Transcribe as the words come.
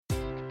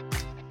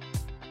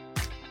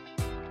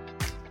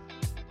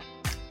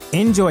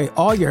Enjoy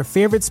all your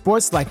favorite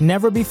sports like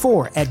never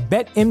before at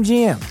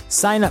BetMGM.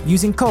 Sign up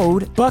using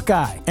code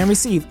Buckeye and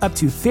receive up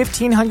to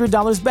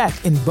 $1,500 back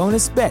in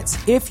bonus bets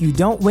if you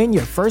don't win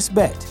your first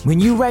bet. When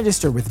you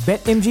register with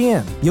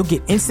BetMGM, you'll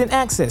get instant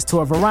access to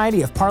a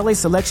variety of parlay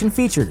selection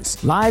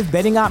features, live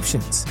betting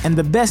options, and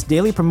the best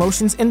daily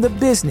promotions in the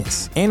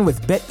business. And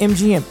with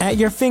BetMGM at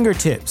your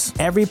fingertips,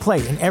 every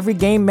play and every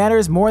game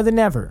matters more than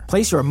ever.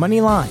 Place your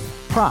money line,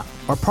 prop,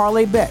 or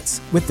parlay bets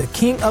with the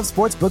king of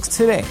sportsbooks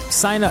today.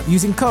 Sign up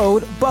using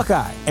code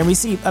Buckeye and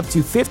receive up to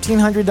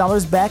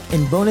 $1,500 back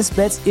in bonus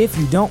bets if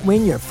you don't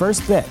win your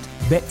first bet.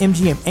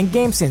 BetMGM and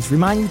GameSense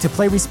remind you to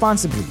play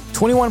responsibly.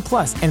 21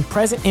 plus and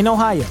present in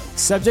Ohio,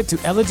 subject to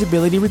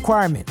eligibility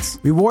requirements.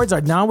 Rewards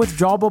are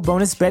non-withdrawable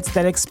bonus bets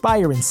that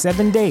expire in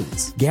 7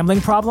 days. Gambling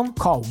problem?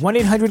 Call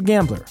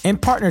 1-800-GAMBLER. In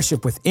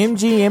partnership with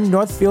MGM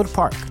Northfield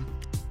Park.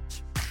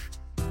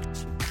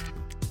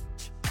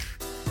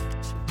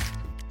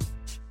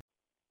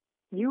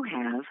 You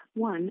have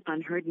one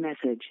unheard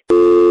message.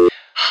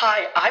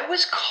 Hi, I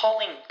was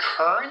calling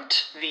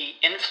Current, the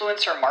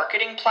influencer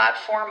marketing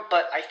platform,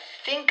 but I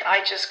think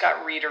I just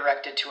got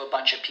redirected to a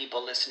bunch of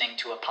people listening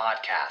to a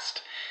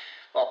podcast.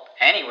 Well,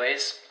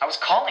 anyways, I was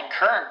calling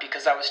Current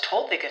because I was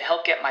told they could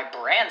help get my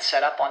brand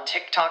set up on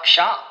TikTok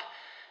Shop,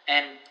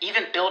 and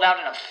even build out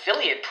an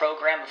affiliate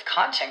program of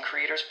content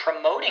creators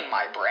promoting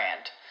my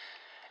brand,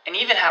 and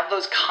even have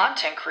those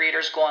content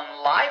creators go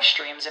on live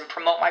streams and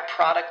promote my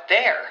product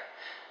there.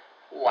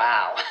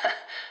 Wow,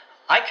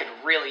 I could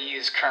really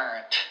use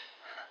Current.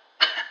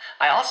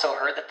 I also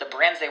heard that the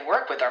brands they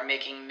work with are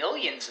making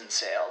millions in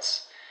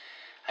sales.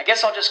 I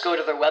guess I'll just go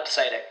to their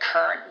website at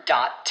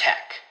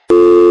current.tech.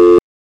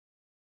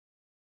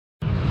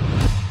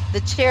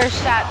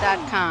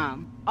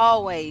 TheChairShot.com.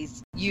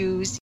 Always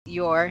use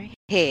your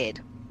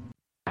head.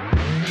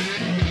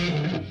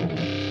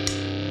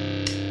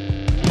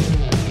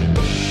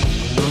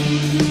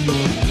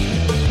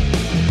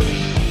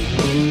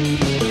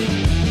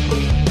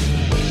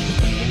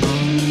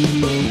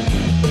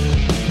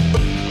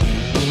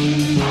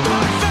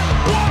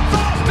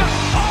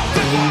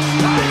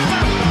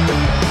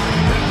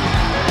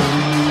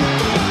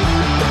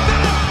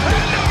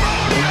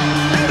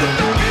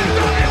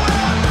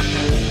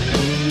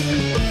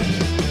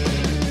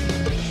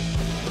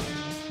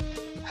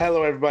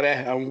 Hello, everybody,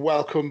 and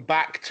welcome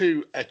back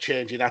to A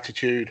Change in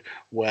Attitude,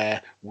 where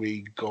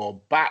we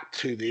go back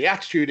to the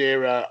Attitude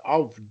Era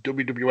of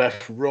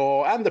WWF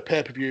Raw and the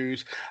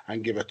pay-per-views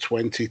and give a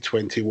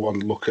 2021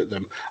 look at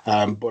them.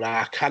 But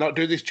I cannot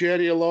do this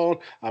journey alone.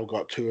 I've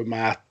got two of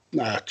my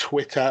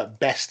Twitter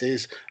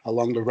besties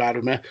along the ride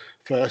with me.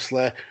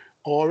 Firstly,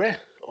 Ori,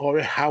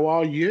 how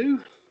are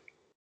you?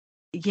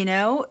 You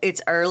know,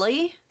 it's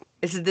early.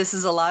 This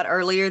is a lot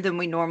earlier than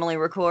we normally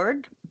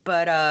record,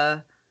 but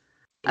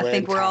I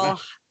think we're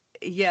all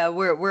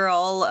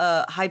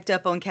hyped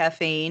up on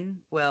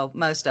caffeine. Well,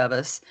 most of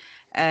us,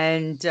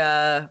 and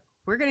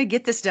we're gonna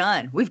get this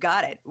done. We've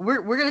got it.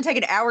 We're gonna take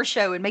an hour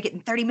show and make it in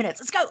 30 minutes.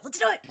 Let's go. Let's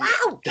do it.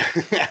 Wow.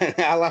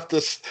 I'll have to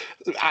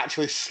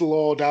actually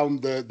slow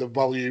down the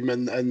volume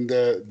and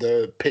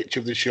the pitch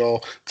of the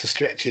show to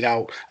stretch it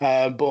out.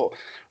 But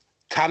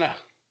Tanner,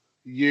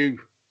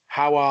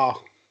 how are?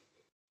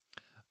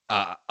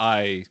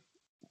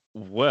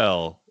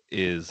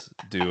 Is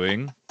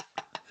doing.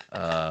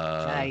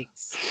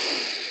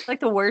 Nice. Like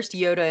the worst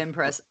Yoda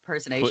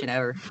impersonation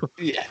ever.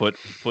 Yeah.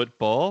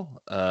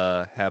 Football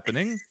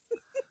happening.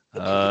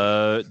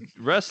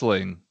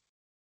 Wrestling.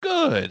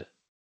 Good.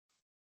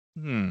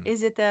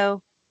 Is it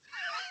though?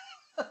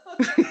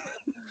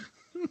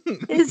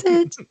 Is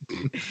it?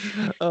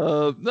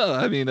 No,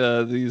 I mean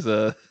these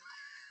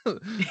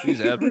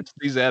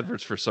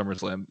adverts for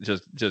SummerSlam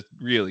just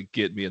really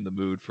get me in the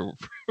mood for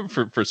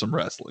some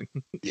wrestling.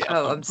 Yeah.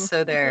 Oh, I'm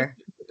so there.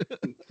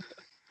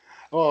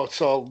 Oh,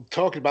 so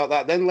talking about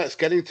that, then let's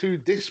get into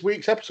this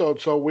week's episode.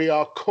 So we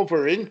are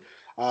covering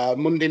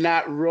Monday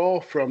Night Raw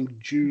from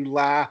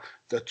July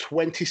the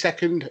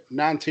 22nd,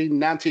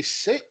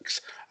 1996.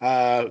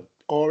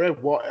 Ori,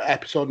 what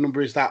episode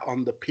number is that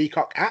on the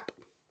Peacock app?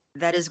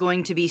 That is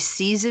going to be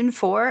Season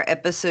 4,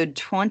 Episode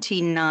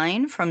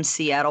 29 from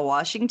Seattle,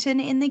 Washington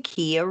in the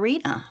Key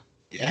Arena.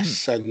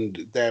 Yes,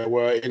 and there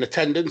were in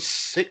attendance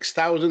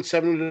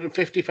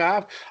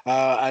 6,755.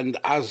 And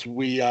as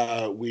we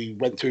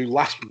went through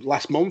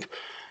last month,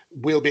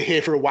 we'll be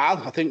here for a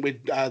while. I think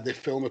they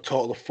film a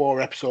total of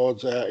 4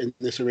 episodes in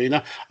this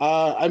arena.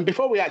 And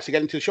before we actually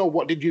get into the show,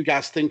 what did you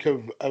guys think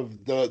of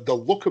the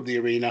look of the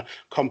arena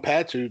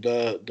compared to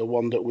the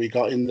one that we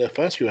got in the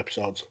first few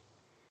episodes?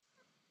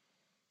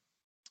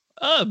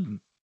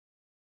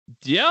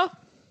 Yeah,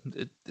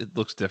 it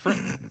looks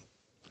different.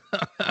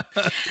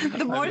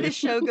 The more the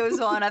show goes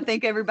on, I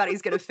think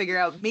everybody's going to figure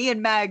out. Me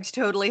and Mags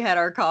totally had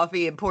our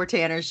coffee, and poor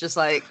Tanner's just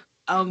like,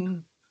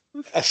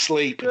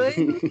 asleep.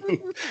 Good.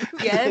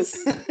 Yes.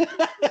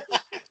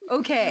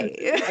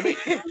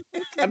 Okay.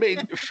 I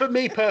mean, for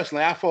me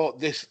personally, I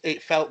thought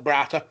it felt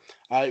brighter.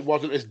 It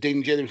wasn't as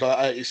dingy.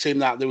 It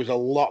seemed that there was a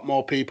lot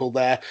more people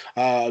there.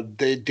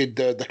 They did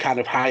the kind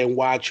of high and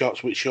wide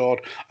shots, which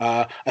showed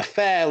a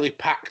fairly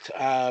packed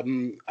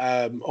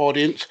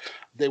audience.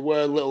 There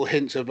were little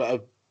hints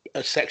of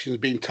sections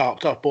being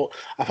tarped off, but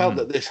I felt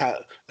that this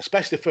had,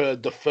 especially for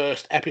the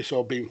first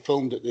episode being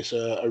filmed at this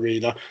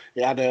arena,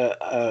 it had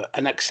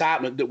an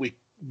excitement that we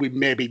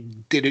maybe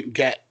didn't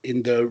get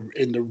in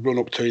the run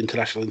up to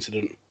International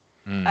Incident.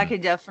 I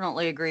could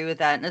definitely agree with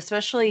that. And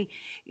especially,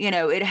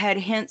 it had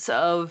hints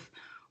of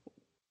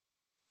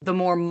the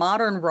more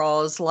modern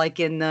Raws, like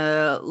in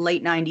the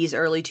late 90s,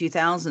 early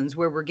 2000s,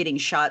 where we're getting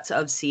shots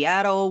of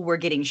Seattle, we're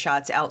getting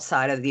shots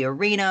outside of the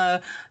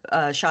arena,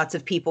 shots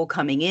of people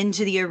coming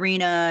into the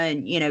arena,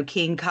 and,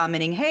 King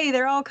commenting, hey,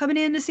 they're all coming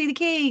in to see the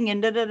King,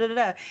 and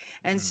da-da-da-da-da.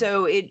 And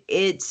so it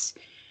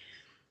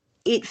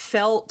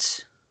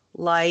felt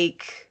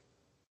like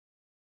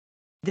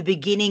the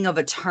beginning of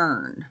a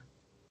turn.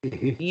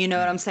 You know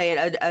what I'm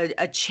saying?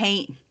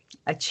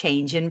 A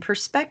change in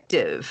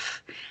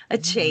perspective, a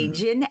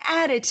change in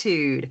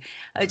attitude,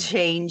 a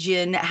change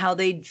in how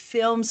they'd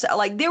film.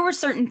 Like there were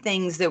certain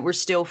things that were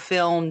still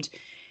filmed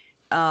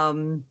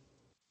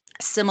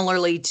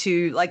similarly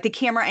to, like, the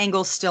camera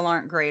angles still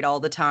aren't great all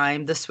the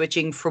time. The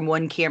switching from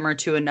one camera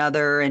to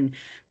another and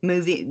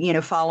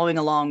moving, following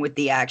along with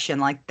the action,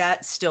 like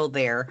that's still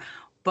there.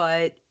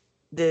 But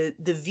the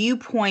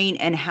viewpoint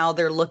and how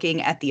they're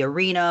looking at the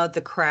arena, the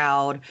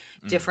crowd,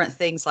 different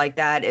things like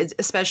that,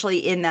 especially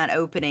in that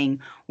opening,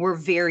 were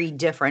very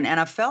different. And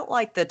I felt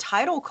like the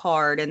title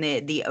card and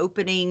the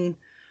opening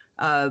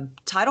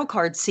title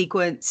card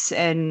sequence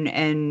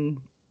and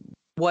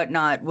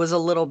whatnot was a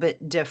little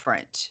bit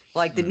different.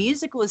 Like the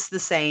music was the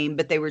same,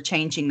 but they were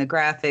changing the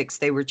graphics.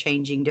 They were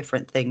changing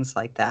different things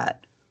like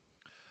that.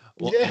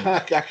 Well,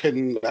 yeah, I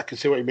can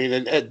see what you mean,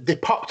 and they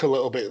popped a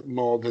little bit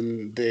more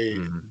than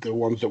the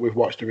ones that we've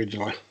watched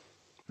originally.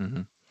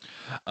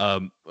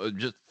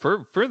 Just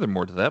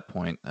furthermore to that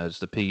point, just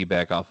to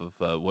piggyback off of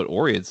what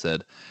Ori had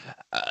said,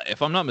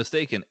 if I'm not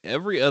mistaken,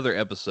 every other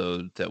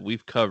episode that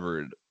we've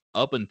covered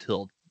up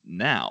until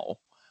now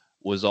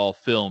was all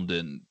filmed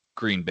in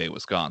Green Bay,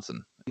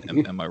 Wisconsin.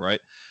 Am I right?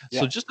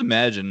 Yeah. So just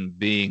imagine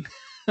being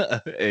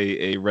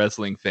a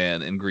wrestling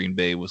fan in Green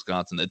Bay,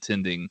 Wisconsin,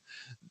 attending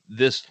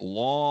this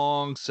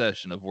long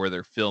session of where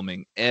they're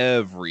filming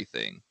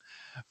everything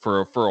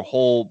for a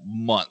whole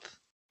month,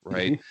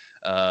 right?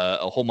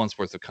 A whole month's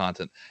worth of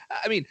content.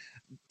 I mean,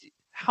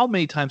 how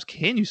many times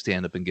can you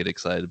stand up and get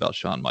excited about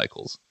Shawn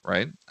Michaels,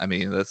 right? I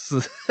mean, that's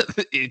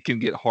it can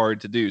get hard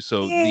to do.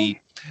 So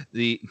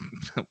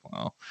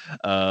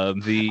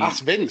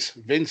ask Vince.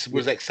 Vince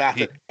was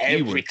excited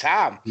every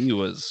time. He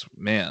was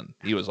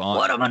on.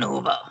 What a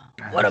maneuver!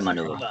 What a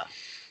maneuver!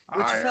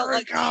 Which felt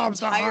like the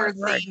entire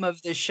theme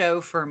of the show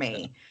for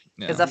me.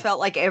 Because I felt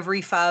like every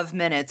 5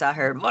 minutes I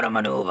heard, what a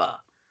maneuver.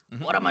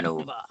 What a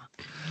maneuver.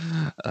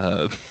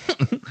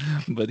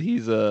 But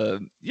he's,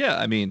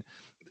 I mean,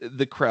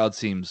 the crowd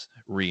seems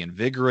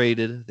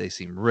reinvigorated. They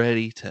seem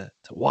ready to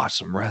watch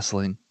some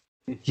wrestling.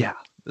 Yeah,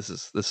 this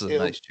is a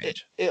nice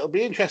change. It'll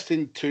be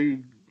interesting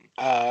to,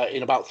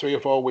 in about 3 or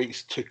 4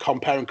 weeks, to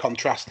compare and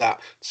contrast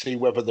that, see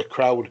whether the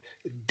crowd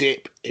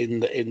dip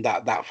in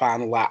that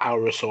final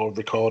hour or so of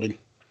recording.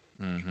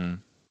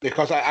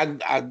 Because I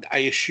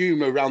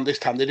assume around this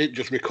time they didn't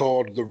just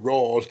record the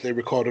Raws; they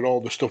recorded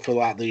all the stuff for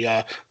like the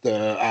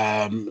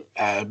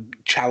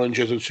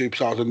challengers and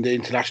superstars and the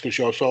international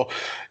show. So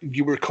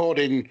you were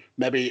recording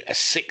maybe a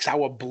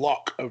 6-hour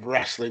block of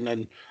wrestling,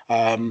 and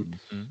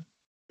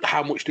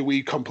how much do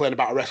we complain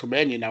about a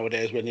WrestleMania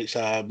nowadays when it's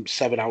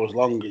 7 hours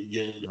long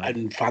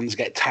and fans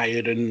get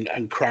tired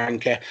and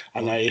cranky?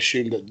 And I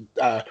assume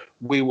that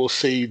we will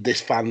see this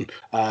fan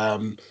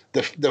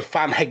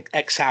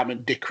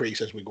excitement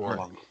decrease as we go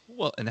along.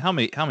 Well, and how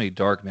many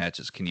dark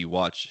matches can you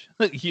watch?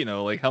 Like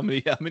how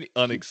many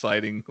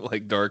unexciting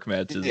like dark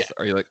matches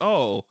are you like?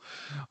 Oh,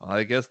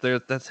 I guess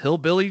that's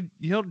Hillbilly,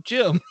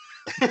 Jim.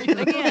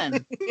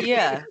 Again,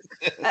 yeah.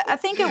 I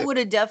think it would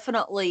have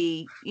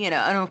definitely, and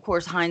of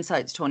course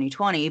hindsight's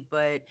 2020,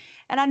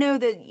 and I know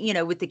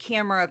that, with the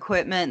camera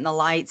equipment and the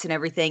lights and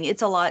everything,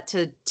 it's a lot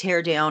to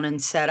tear down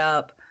and set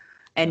up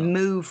and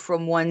move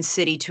from one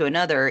city to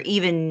another.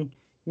 Even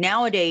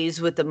nowadays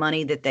with the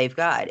money that they've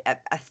got,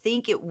 I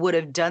think it would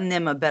have done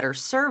them a better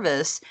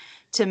service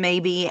to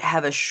maybe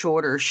have a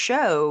shorter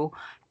show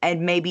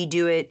and maybe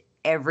do it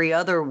every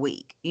other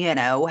week,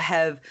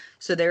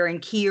 so they're in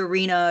Key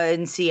Arena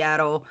in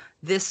Seattle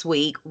this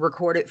week,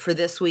 record it for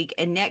this week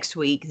and next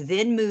week,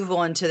 then move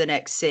on to the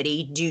next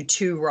city, do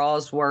 2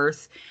 Raws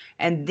worth,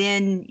 and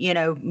then,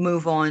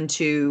 move on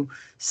to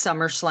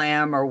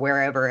SummerSlam or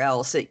wherever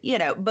else,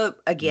 but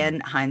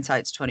again,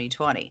 hindsight's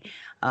 2020,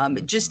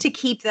 just to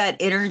keep that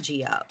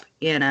energy up,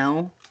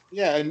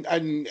 Yeah.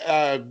 And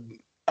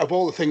of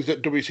all the things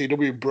that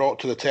WCW brought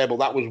to the table,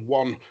 that was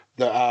one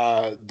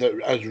that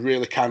has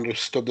really kind of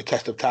stood the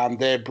test of time.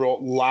 They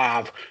brought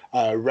live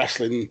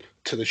wrestling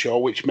to the show,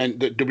 which meant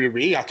that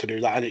WWE had to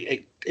do that,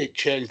 and it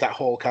changed that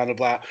whole kind of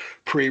like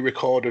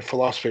pre-recorded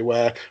philosophy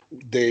where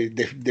they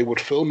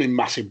would film in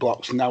massive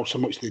blocks. Now so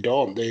much they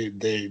don't.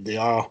 They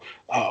are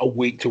a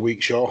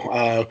week-to-week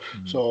show.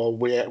 So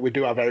we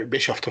do have Eric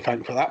Bischoff to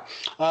thank for that.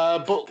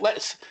 But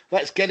let's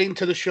get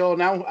into the show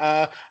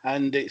now,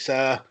 and it's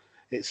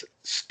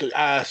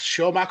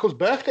Shawn Michaels'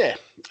 birthday.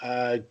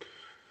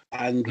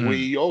 And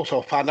we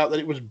also found out that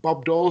it was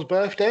Bob Dole's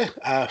birthday,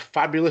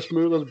 Fabulous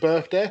Moolah's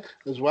birthday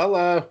as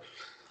well.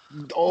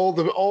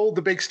 All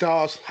the big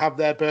stars have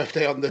their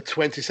birthday on the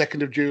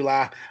 22nd of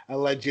July,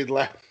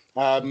 allegedly.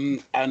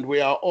 And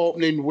we are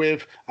opening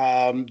with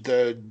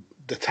the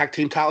tag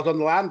team titles on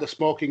the line, the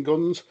Smoking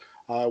Guns,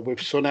 with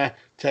Sonny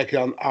taking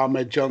on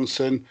Ahmed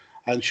Johnson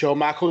and Shawn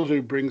Michaels,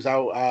 who brings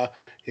out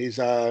his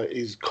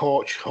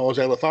coach,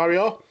 Jose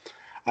Lothario.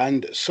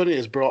 And Sonny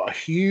has brought a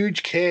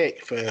huge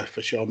cake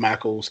for Shawn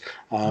Michaels.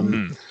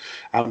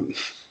 I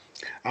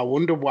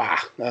wonder why.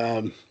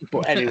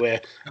 But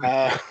anyway,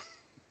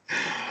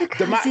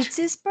 because it's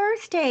his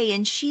birthday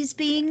and she's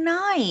being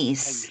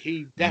nice. And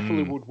he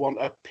definitely would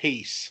want a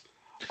piece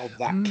of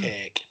that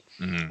cake.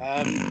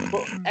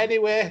 But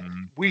anyway,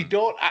 we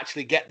don't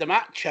actually get the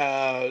match.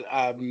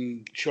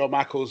 Shawn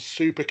Michaels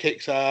super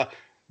kicks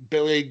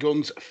Billy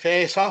Gunn's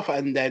face off,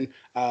 and then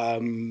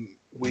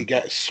we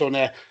get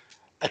Sonny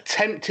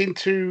attempting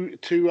to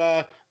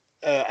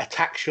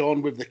attack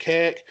Shawn with the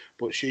cake,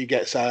 but she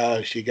gets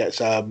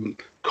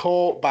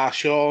caught by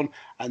Shawn,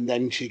 and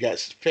then she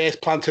gets face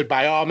planted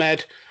by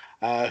Ahmed.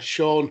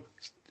 Shawn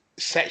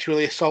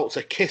sexually assaults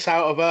a kiss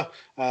out of her,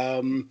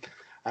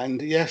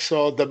 and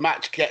so the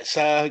match gets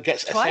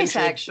twice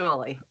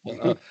actually.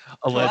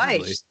 Allegedly,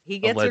 twice. He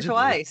gets her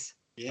twice.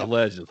 Yeah.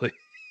 Allegedly.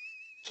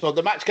 So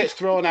the match gets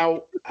thrown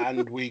out,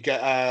 and we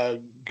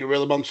get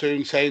Gorilla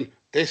Monsoon saying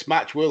this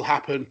match will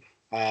happen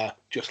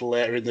just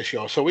later in the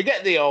show. So we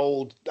get the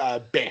old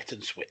bait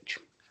and switch.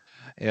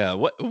 Yeah,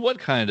 what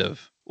kind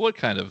of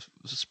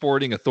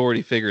sporting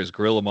authority figure is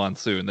Gorilla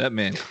Monsoon? That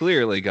man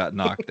clearly got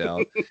knocked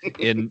out,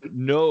 and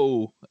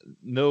no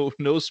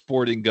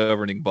sporting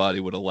governing body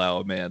would allow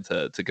a man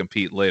to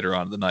compete later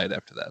on in the night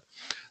after that.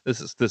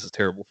 This is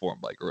terrible form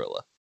by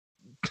Gorilla.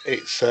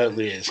 It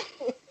certainly is.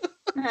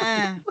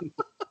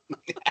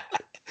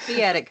 He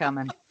had it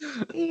coming.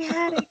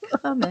 No,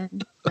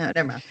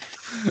 never mind.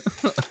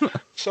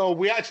 So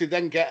we actually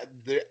then get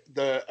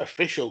the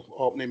official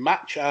opening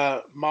match: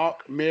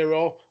 Mark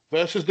Miro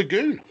versus the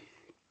Goon.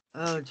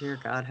 Oh dear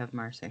God, have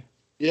mercy.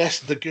 Yes,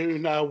 the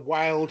Goon,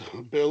 Wild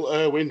Bill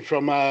Irwin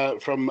from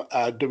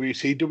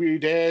WCW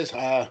days,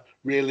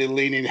 really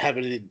leaning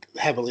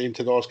heavily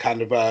into those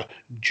kind of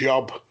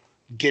job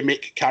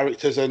gimmick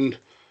characters, and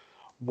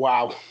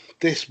wow,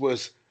 this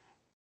was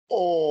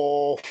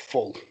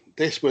awful.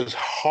 This was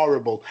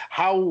horrible.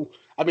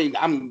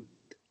 I'm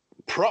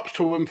props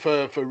to him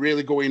for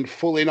really going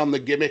full in on the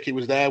gimmick. He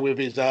was there with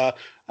his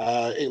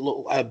it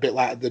looked a bit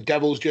like the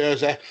Devil's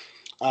jersey.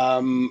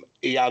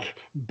 He had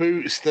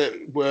boots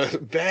that were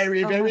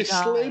very, very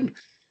slim,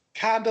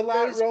 kind of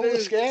like roller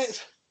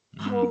skates.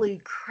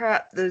 Holy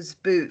crap, those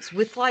boots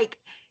with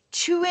like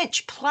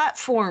 2-inch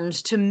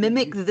platforms to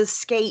mimic the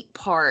skate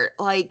part.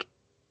 Like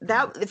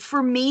that,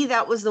 for me,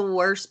 that was the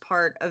worst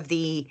part of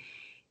the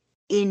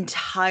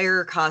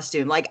entire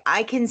costume. Like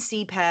I can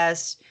see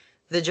past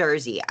the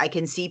jersey, I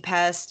can see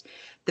past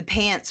the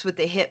pants with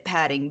the hip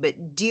padding,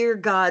 but dear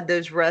God,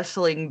 those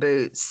wrestling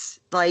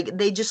boots, like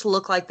they just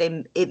look like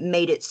it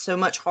made it so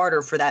much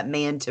harder for that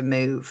man to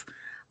move.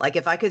 Like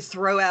if I could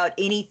throw out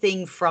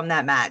anything from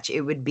that match,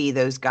 it would be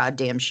those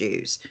goddamn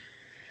shoes.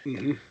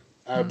 Mm-hmm.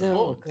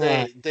 But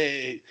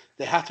they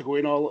had to go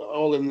in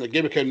all in the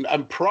gimmick,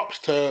 and props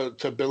to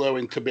Bill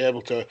Owen to be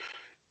able to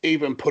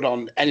even put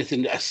on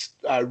anything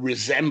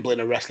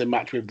resembling a wrestling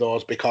match with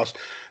those, because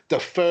the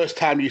first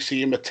time you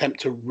see him attempt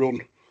to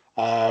run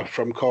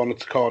from corner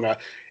to corner,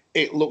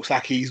 it looks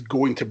like he's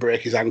going to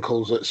break his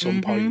ankles at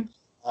some point.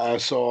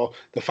 So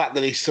the fact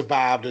that he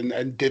survived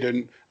and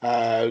didn't,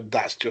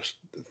 that's just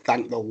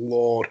thank the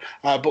Lord.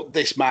 But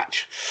this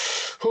match,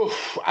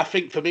 I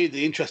think for me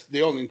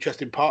the only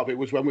interesting part of it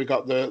was when we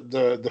got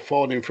the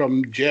phone in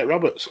from Jake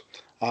Roberts,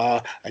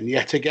 and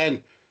yet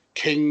again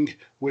King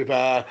with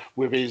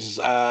his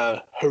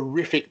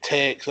horrific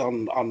takes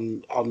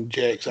on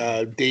Jake's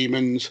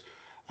demons.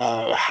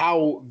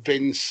 How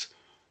Vince,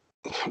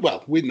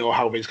 well, we know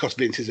how Vince, because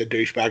Vince is a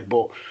douchebag,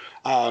 but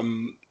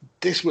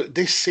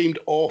this seemed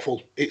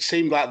awful. It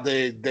seemed like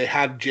they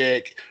had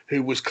Jake,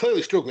 who was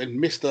clearly struggling,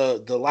 missed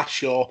the last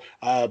show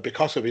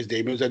because of his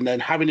demons, and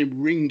then having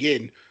him ring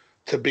in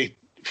to be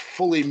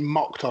fully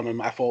mocked on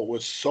him, I thought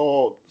was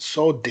so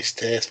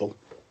distasteful.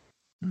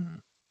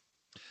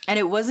 And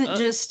it wasn't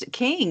just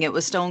King, it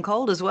was Stone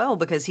Cold as well,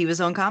 because he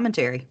was on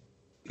commentary.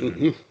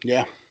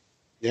 Yeah.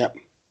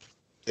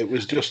 It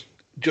was just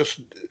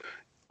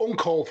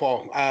uncalled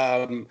for.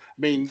 I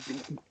mean,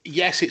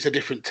 yes, it's a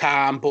different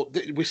time, but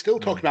we're still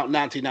talking about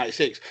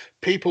 1996.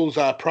 People's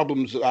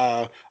problems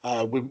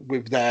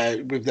with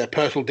their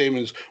personal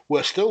demons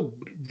were still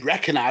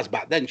recognised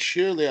back then.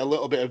 Surely a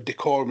little bit of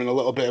decorum and a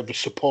little bit of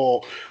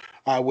support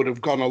would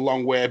have gone a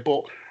long way.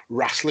 But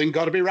wrestling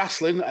got to be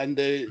wrestling, and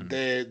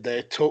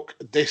they took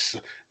this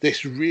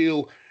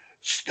real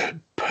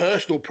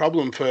personal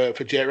problem for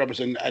Jake Roberts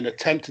and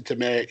attempted to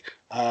make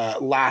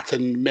light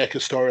and make a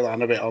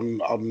storyline of it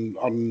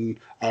on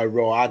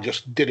Raw. I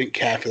just didn't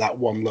care for that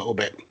one little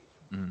bit.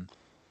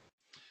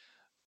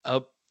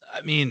 I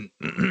mean,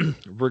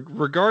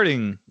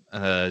 regarding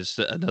just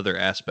another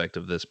aspect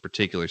of this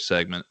particular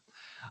segment,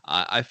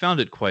 I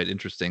found it quite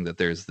interesting that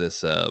there's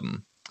this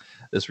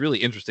this really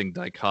interesting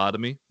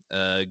dichotomy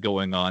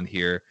going on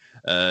here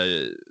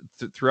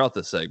throughout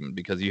the segment,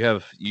 because you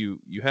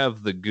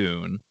have the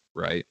Goon,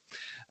 right,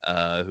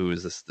 who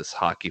is this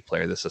hockey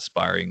player, this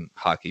aspiring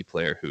hockey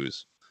player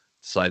who's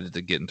decided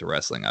to get into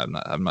wrestling.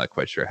 I'm not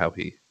quite sure how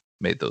he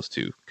made those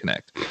two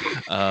connect,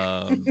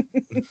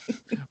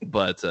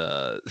 but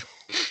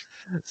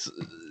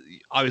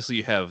obviously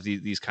you have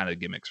these kind of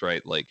gimmicks,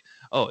 right? Like,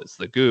 oh, it's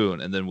the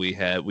Goon, and then we've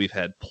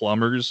had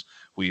plumbers,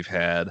 we've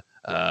had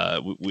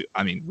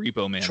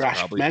Repo Man's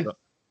probably.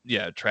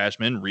 Yeah,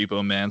 Trashman,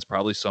 Repo Man's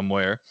probably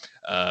somewhere.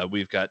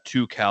 We've got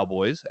two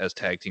Cowboys as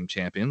tag team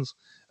champions.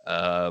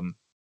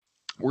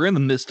 We're in the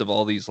midst of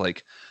all these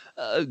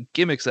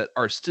gimmicks that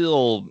are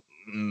still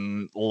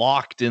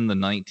locked in the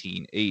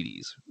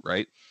 1980s,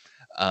 right?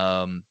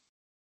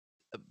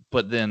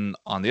 But then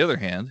on the other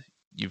hand,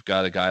 you've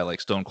got a guy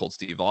like Stone Cold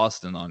Steve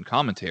Austin on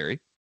commentary,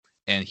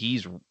 and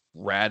he's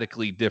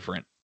radically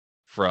different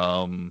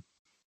from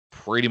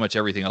pretty much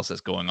everything else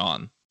that's going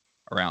on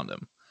around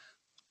him.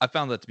 I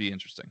found that to be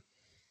interesting.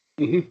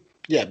 Mm-hmm.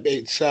 Yeah,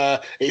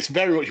 it's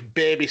very much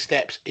baby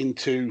steps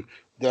into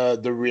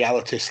the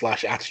reality /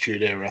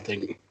 attitude era, I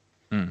think.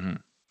 Mm-hmm.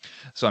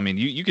 So, I mean,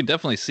 you can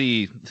definitely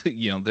see,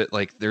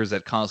 that there's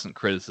that constant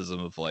criticism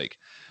of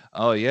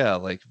oh yeah,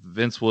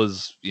 Vince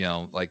was,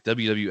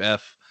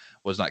 WWF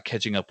was not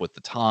catching up with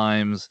the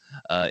times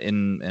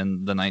in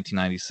the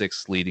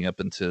 1996 leading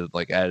up into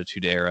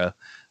Attitude Era.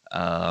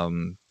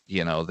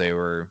 They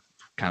were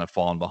kind of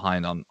falling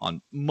behind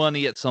on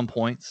money at some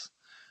points.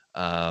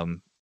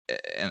 And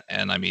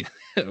I mean,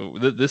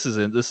 this is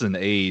an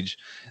age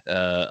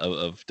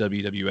of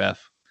WWF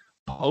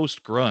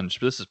post grunge.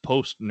 This is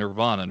post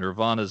Nirvana.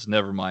 Nirvana's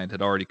Nevermind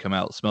had already come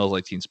out. Smells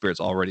Like Teen Spirit's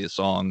already a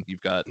song.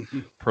 You've got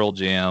Pearl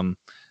Jam.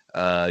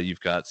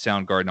 You've got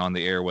Soundgarden on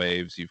the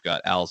airwaves. You've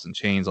got Alice in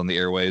Chains on the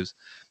airwaves.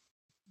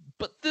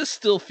 But this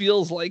still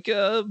feels like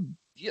I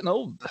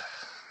don't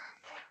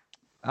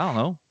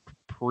know,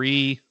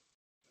 pre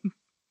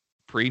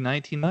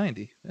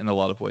 1990 in a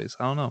lot of ways.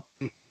 I don't know.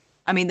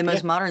 I mean, the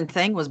most modern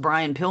thing was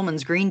Brian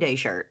Pillman's Green Day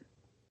shirt.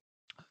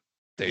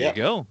 There you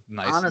go.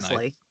 Nice,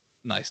 honestly.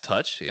 Nice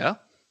touch. Yeah.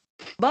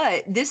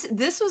 But this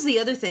was the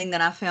other thing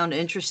that I found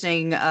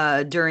interesting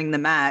during the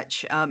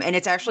match. And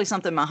it's actually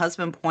something my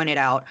husband pointed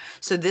out.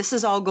 So this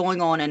is all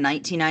going on in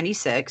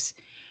 1996.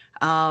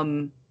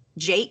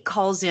 Jake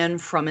calls in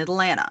from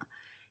Atlanta.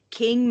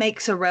 King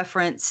makes a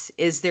reference,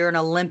 is there an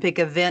Olympic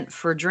event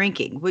for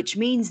drinking? Which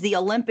means the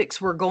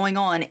Olympics were going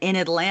on in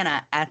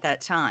Atlanta at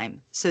that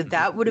time. So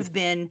that would have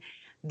been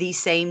the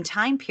same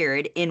time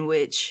period in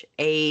which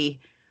a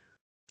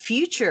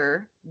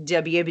future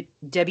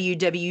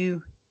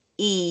WWE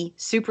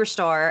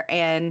superstar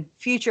and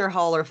future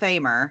Hall of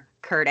Famer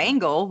Kurt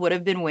Angle would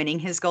have been winning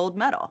his gold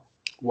medal.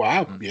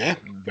 Wow. Yeah.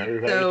 Very,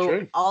 very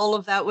true. All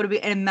of that would have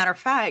been, and matter of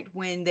fact,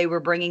 when they were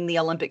bringing the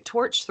Olympic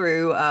torch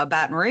through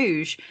Baton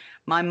Rouge,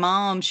 my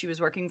mom, she was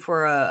working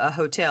for a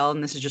hotel,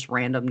 and this is just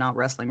random, not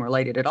wrestling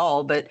related at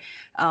all, but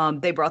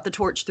they brought the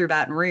torch through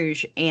Baton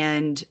Rouge,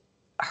 and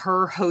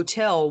her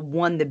hotel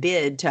won the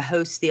bid to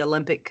host the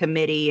Olympic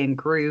committee and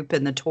group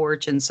and the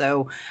torch. And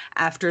so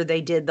after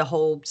they did the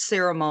whole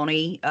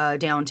ceremony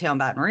downtown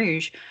Baton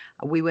Rouge,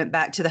 we went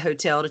back to the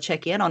hotel to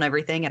check in on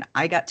everything. And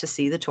I got to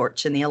see the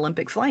torch in the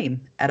Olympic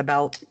flame at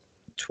about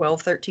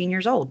 12, 13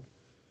 years old.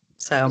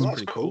 So that's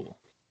pretty cool.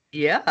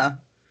 Yeah.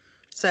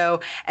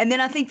 So, and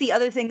then I think the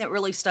other thing that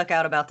really stuck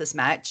out about this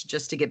match,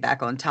 just to get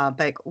back on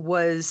topic,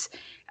 was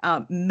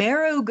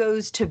Mero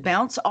goes to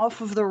bounce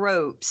off of the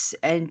ropes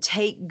and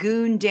take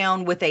Goon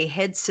down with a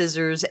head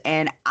scissors,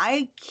 and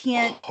I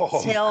can't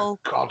tell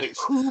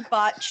who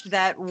botched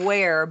that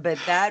where, but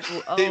that,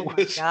 oh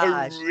my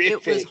gosh,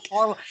 it was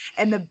horrible.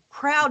 And the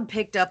crowd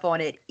picked up on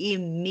it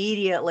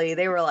immediately.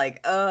 They were like,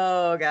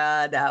 oh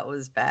God, that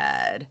was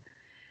bad.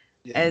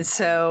 Yeah. And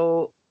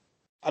so...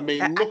 I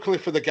mean, luckily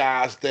for the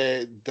guys,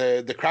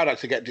 the crowd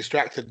actually get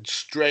distracted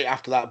straight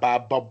after that by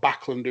Bob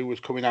Backlund, who was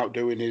coming out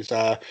doing his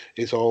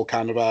whole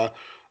kind of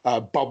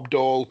Bob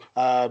Dole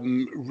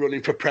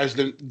running for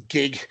president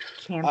gig.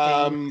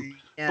 Yeah.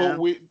 But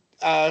we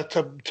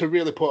to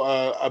really put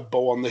a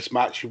bow on this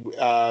match,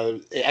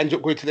 it ends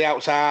up going to the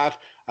outside.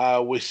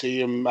 We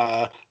see him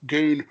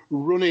Goon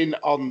running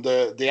on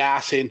the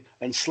arse in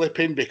and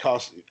slipping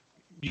because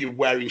you're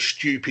wearing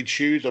stupid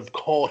shoes. Of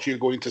course, you're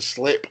going to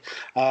slip.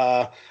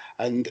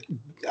 And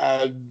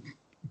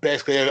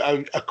basically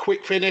a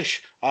quick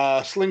finish,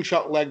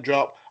 slingshot leg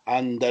drop,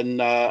 and then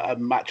a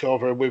match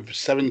over with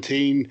 7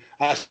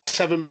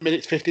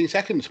 minutes, 15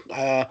 seconds.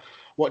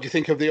 What do you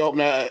think of the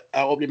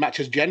opening match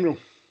as general?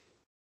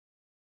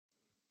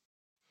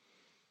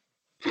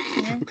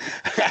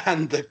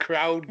 and the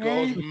crowd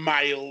goes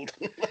mild.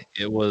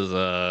 It was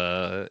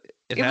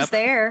It was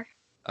there.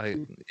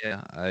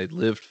 I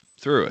lived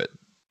through it.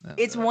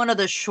 It's one of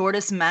the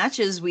shortest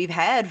matches we've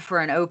had for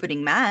an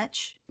opening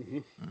match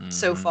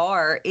so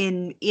far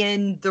in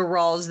the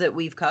Raws that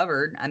we've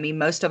covered. I mean,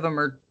 most of them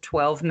are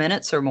 12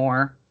 minutes or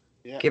more,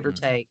 give or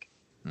take.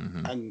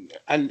 And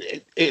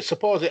it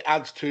suppose it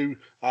adds to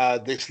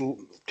this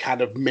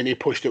kind of mini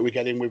push that we're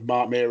getting with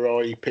Mark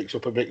Miro. He picks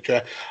up a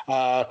victory.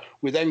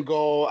 We then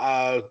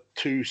go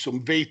to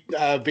some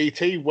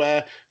VT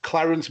where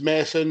Clarence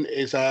Mason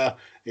is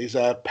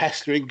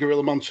pestering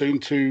Gorilla Monsoon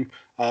to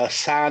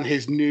sign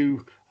his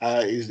new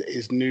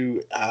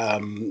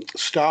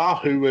star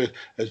who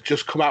has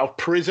just come out of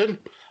prison,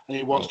 and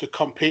he wants to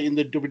compete in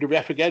the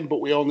WWF again, but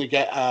we only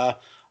get a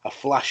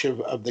flash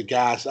of the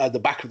guy's the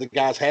back of the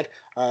guy's head.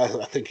 I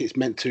think it's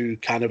meant to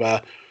kind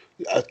of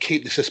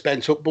keep the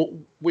suspense up, but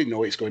we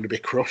know it's going to be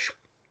Crush.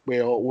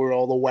 We're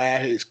all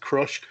aware it's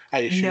Crush. I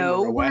assume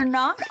No, we're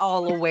not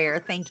all aware.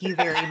 Thank you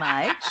very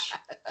much.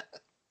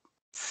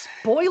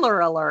 Spoiler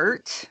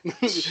alert.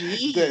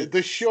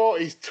 The show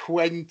is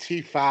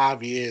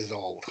 25 years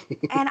old.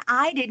 And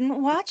I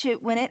didn't watch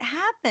it when it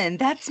happened.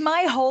 That's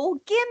my whole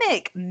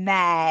gimmick,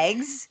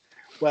 Mags.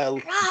 Well,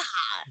 God.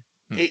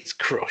 It's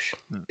Crush.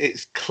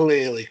 It's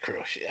clearly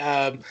Crush.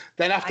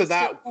 Then after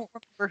that, I don't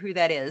remember who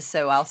that is,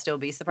 so I'll still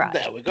be surprised.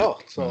 There we go.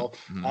 So,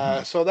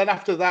 so then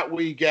after that,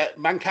 we get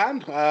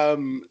Mankind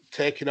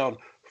taking on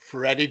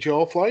Freddie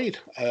Joe Floyd,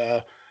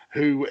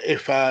 who,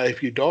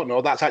 if you don't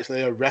know, that's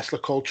actually a wrestler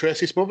called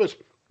Tracy Smothers.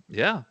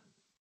 Yeah.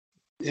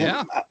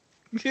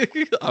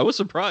 I was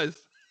surprised.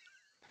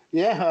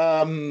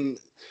 Yeah.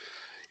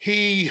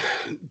 He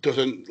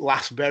doesn't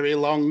last very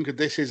long.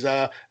 This is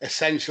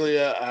essentially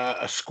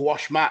a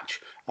squash match.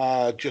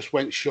 Just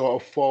went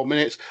short of 4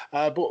 minutes.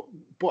 But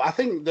I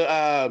think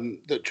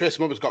that Tracy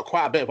Smothers got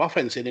quite a bit of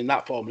offense in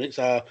that 4 minutes.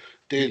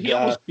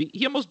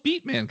 He almost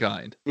beat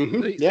Mankind.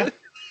 Yeah.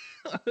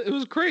 It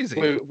was crazy.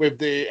 With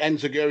the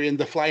enziguri and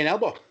the flying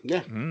elbow.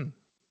 Yeah.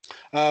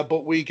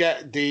 But we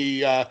get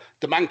the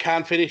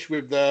Mankind finish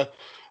with the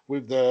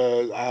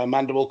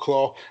mandible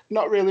claw.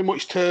 Not really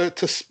much to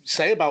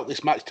say about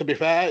this match, to be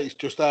fair. It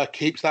just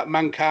keeps that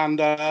Mankind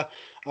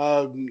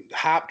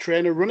harp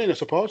trainer running, I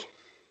suppose.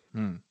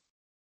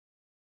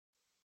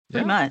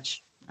 Pretty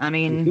much. I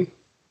mean,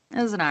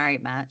 it was an all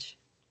right match.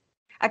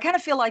 I kind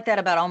of feel like that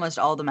about almost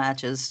all the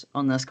matches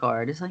on this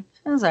card. It's like,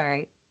 it was all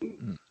right.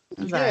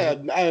 Yeah,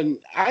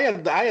 and I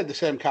had the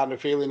same kind of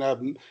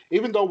feeling.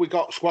 Even though we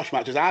got squash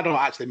matches, I don't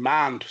actually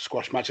mind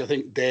squash matches. I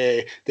think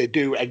they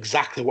do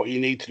exactly what you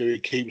need to do.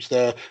 It keeps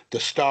the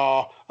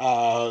star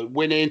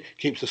winning,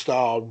 keeps the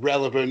star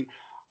relevant,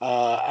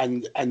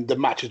 and the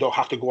matches don't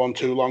have to go on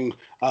too long.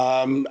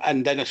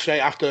 And then straight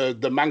after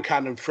the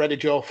Mankind and Freddie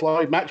Joe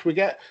Floyd match, we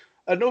get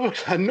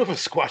another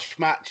squash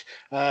match.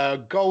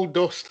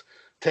 Goldust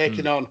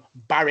taking on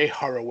Barry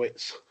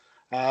Horowitz.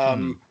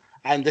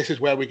 And this is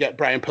where we get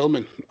Brian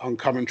Pillman on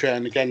commentary.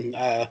 And again,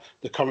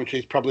 the commentary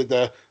is probably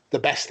the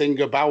best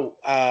thing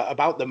about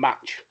the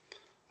match.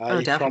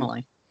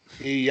 Definitely.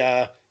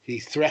 He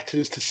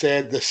threatens to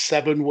say the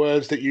 7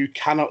 words that you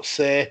cannot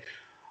say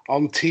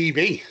on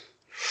TV.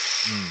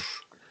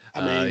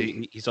 I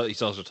mean, he's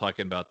also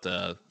talking about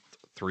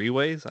 3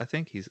 ways. I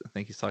think he's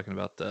talking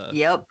about some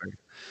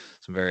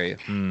very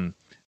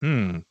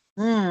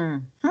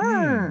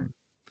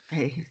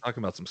He's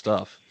talking about some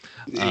stuff.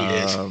 He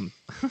is.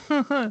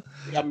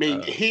 I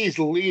mean, he's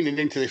leaning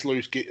into this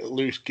loose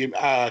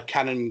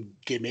cannon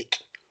gimmick.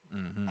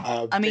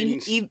 I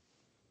mean,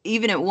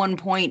 even at one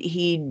point,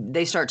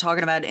 they start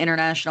talking about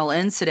international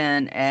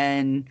incident,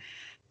 and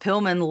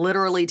Pillman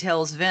literally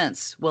tells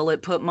Vince, "Will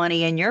it put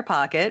money in your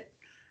pocket?"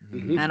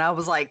 And I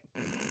was like,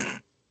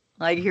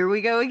 here we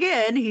go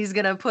again. He's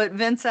gonna put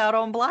Vince out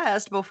on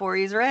blast before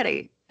he's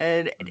ready.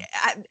 And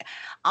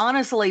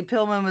honestly,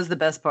 Pillman was the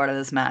best part of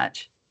this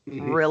match.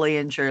 Really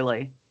and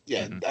truly.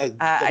 Yeah.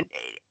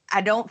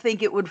 I don't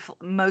think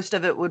most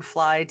of it would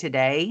fly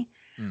today,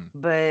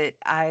 but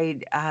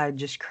I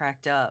just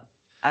cracked up.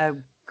 I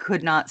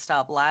could not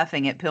stop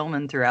laughing at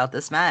Pillman throughout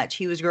this match.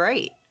 He was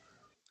great.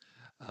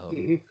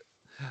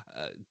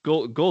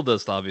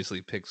 Goldust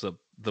obviously picks up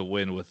the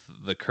win with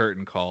the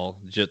curtain call,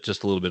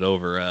 just a little bit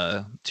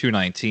over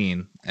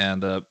 219,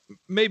 and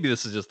maybe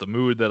this is just the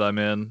mood that I'm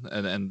in,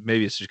 and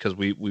maybe it's just because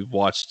we've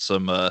watched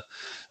some of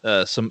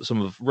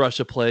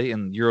Russia play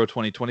in Euro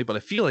 2020, but I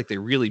feel like they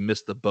really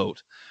missed the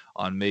boat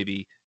on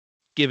maybe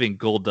giving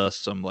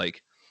Goldust some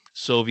like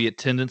Soviet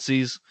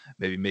tendencies,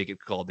 maybe make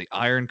it called the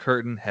Iron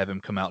Curtain, have him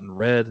come out in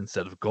red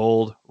instead of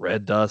gold,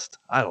 red dust.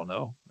 I don't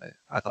know.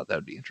 I thought that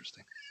would be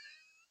interesting.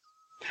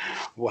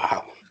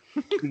 Wow.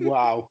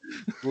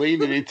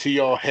 Leaning into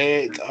your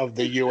hate of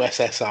the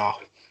USSR.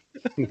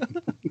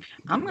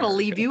 I'm going to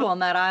leave you on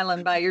that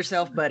island by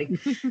yourself, buddy.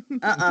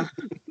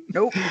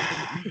 Nope.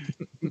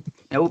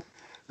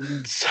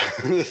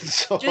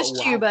 So,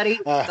 just you, buddy.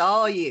 It's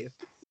all you.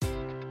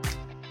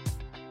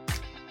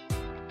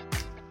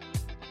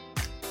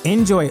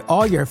 Enjoy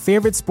all your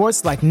favorite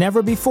sports like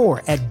never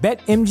before at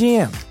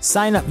BetMGM.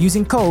 Sign up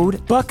using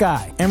code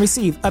Buckeye and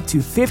receive up to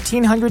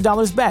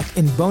 $1,500 back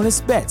in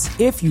bonus bets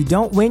if you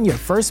don't win your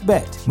first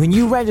bet. When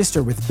you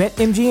register with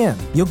BetMGM,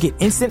 you'll get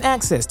instant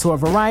access to a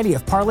variety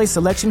of parlay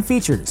selection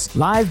features,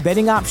 live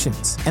betting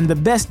options, and the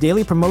best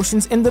daily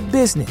promotions in the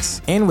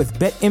business. And with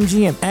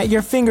BetMGM at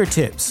your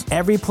fingertips,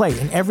 every play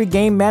and every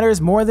game matters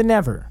more than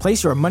ever.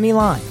 Place your money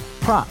line,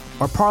 prop,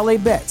 or parlay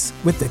bets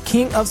with the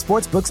king of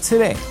sportsbooks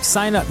today.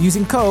 Sign up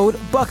using code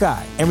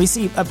Buckeye and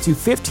receive up to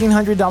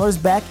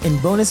 $1,500 back in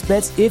bonus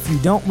bets if you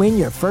don't win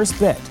your first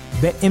bet.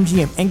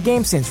 BetMGM and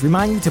GameSense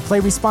remind you to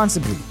play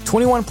responsibly.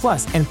 21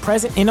 plus and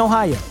present in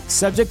Ohio,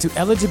 subject to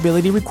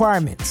eligibility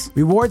requirements.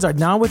 Rewards are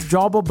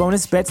non-withdrawable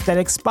bonus bets that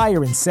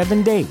expire in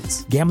 7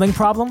 days. Gambling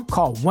problem?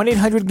 Call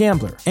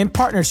 1-800-GAMBLER. In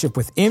partnership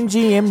with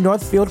MGM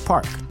Northfield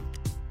Park.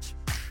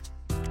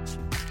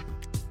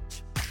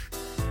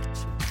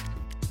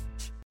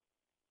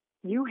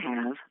 You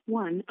have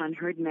one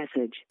unheard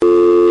message.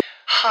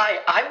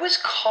 Hi, I was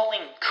calling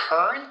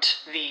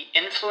Current, the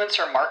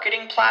influencer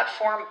marketing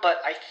platform,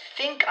 but I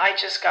think I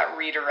just got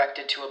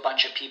redirected to a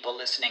bunch of people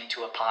listening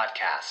to a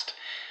podcast.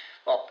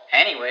 Well,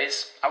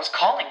 anyways, I was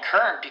calling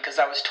Current because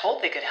I was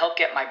told they could help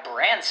get my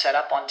brand set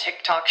up on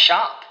TikTok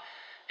Shop,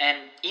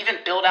 and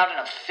even build out an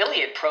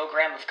affiliate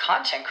program of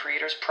content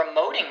creators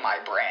promoting my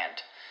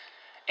brand,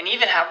 and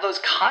even have those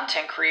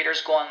content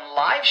creators go on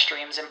live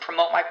streams and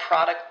promote my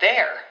product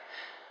there.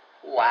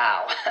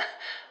 Wow,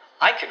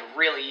 I could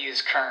really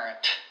use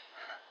Current.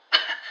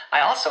 I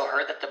also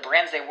heard that the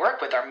brands they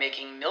work with are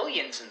making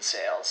millions in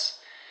sales.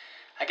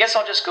 I guess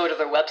I'll just go to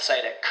their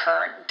website at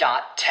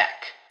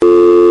current.tech.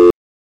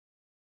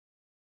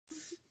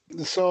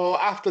 So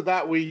after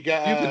that, we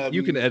get.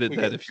 You can edit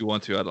that if you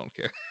want to. I don't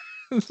care.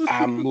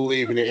 I'm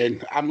leaving it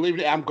in. I'm going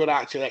to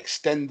actually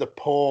extend the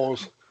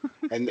pause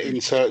and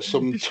insert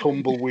some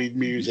tumbleweed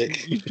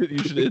music. You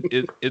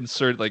should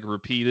insert, like,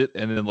 repeat it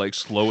and then, like,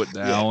 slow it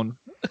down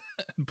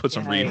and put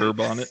some reverb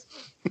on it.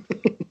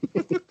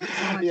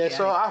 Yeah.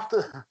 So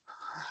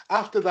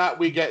after that,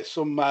 we get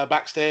some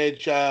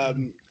backstage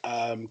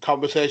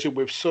conversation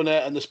with Sonny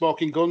and the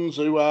Smoking Guns,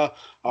 who are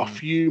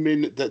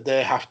fuming that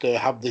they have to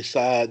have this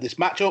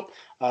matchup,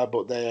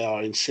 but they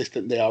are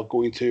insistent they are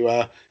going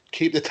to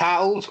keep the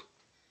titles.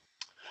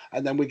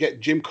 And then we get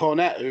Jim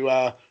Cornette, who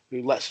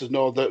lets us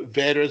know that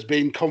Vader has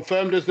been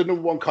confirmed as the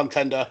number one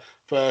contender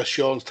for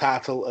Shawn's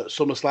title at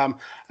SummerSlam,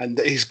 and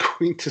that he's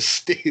going to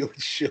steal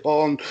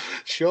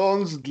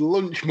Shawn's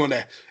lunch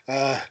money.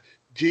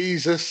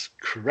 Jesus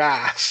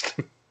Christ.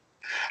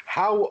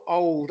 How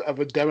old of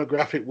a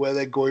demographic were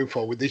they going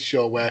for with this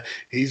show where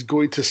he's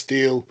going to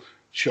steal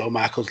Shawn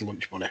Michaels'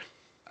 lunch money?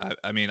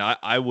 I mean,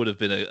 I would have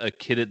been a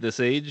kid at this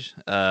age.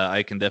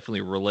 I can definitely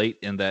relate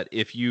in that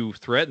if you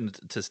threatened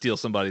to steal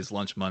somebody's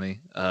lunch money,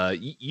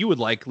 you would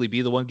likely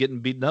be the one getting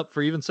beaten up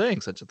for even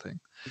saying such a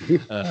thing.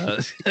 I'm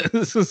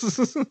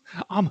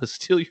going to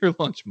steal your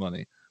lunch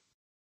money.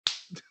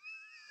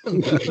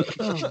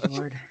 Oh,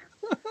 Lord.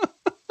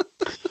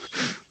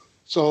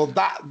 So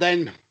that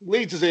then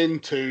leads us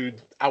into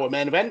our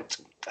main event.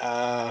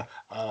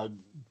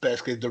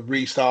 Basically the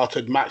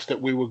restarted match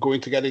that we were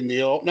going to get in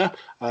the opener.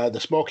 The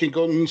Smoking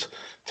Guns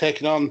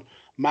taking on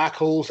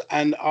Michaels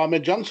and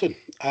Ahmed Johnson.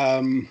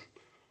 I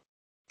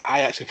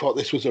actually thought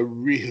this was a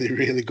really,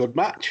 really good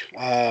match.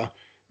 I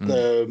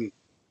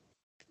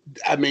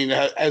mean,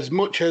 as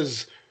much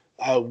as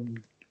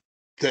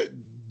the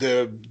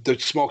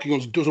Smoking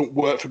Guns doesn't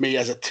work for me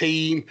as a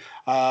team,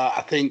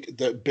 I think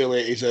that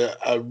Billy is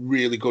a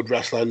really good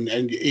wrestler,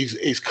 and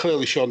he's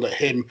clearly shown that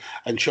him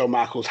and Shawn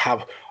Michaels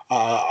have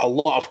a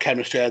lot of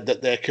chemistry,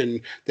 that they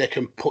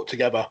can put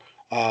together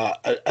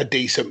a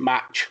decent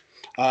match.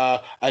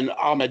 And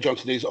Ahmed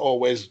Johnson is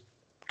always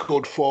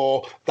good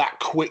for that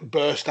quick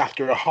burst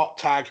after a hot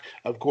tag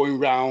of going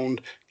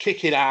round,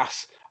 kicking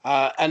ass.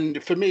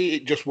 And for me,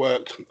 it just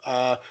worked.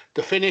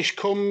 The finish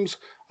comes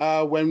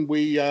when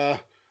we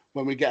get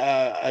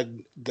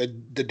the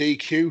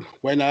DQ,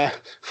 when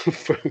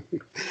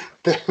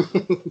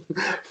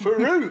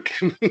Farouk,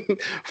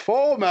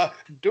 former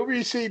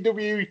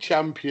WCW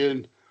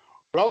champion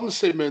Ron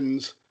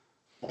Simmons,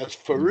 as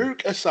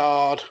Farouk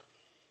Assad,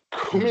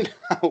 coming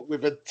out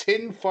with a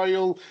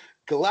tinfoil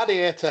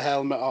gladiator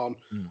helmet on,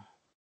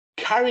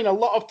 carrying a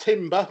lot of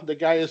timber. The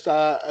guy has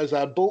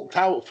bulked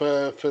out for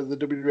the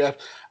WWF,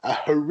 a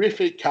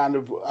horrific kind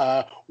of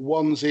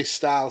onesie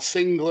style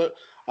singlet.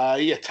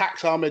 He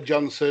attacks Ahmed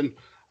Johnson,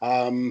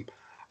 and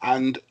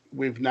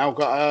we've now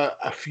got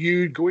a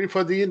feud going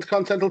for the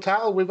Intercontinental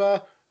title with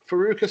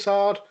Farouk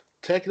Assad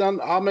taking on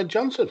Ahmed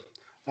Johnson.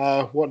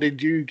 What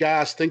did you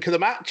guys think of the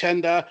match,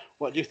 and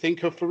what do you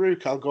think of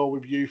Farouk? I'll go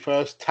with you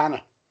first,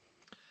 Tanner.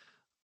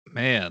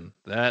 Man,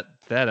 that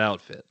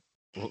outfit.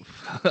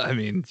 I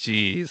mean,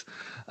 geez.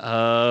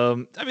 I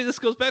mean, this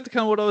goes back to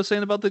kind of what I was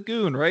saying about the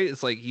Goon, right?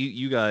 It's like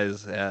you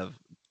guys have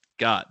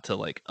got to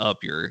like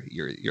up your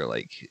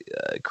like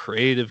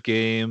creative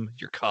game,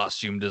 your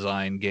costume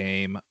design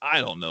game.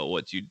 I don't know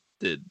what you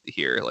did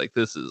here. Like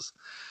this is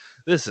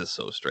this is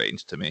so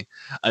strange to me.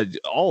 I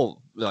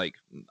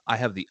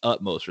have the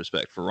utmost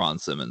respect for Ron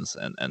Simmons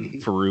and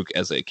Farouk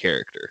as a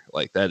character.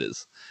 Like that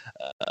is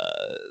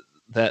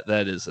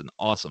that is an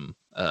awesome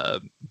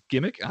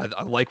gimmick.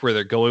 I like where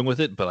they're going with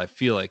it, but I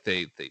feel like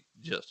they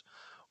just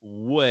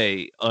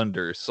way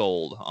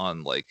undersold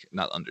on, like,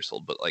 not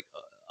undersold, but like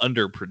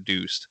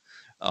underproduced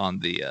on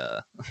the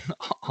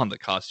on the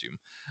costume.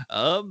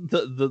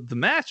 The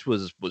match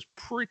was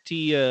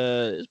pretty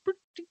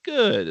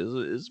good.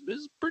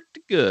 Is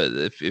pretty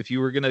good. If you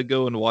were gonna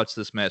go and watch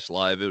this match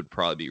live, it would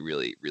probably be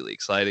really, really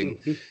exciting.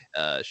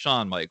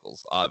 Shawn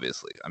Michaels,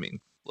 obviously. I mean,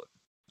 look,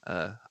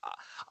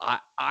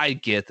 I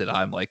get that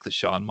I'm like the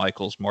Shawn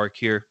Michaels mark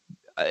here.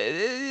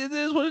 It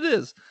is what it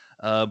is.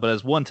 But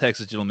as one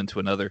Texas gentleman to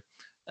another,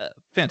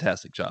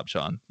 fantastic job,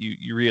 Shawn.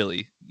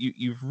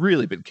 You've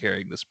really been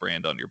carrying this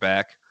brand on your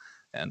back,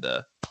 and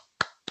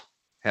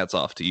hats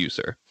off to you,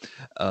 sir.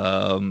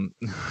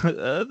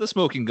 The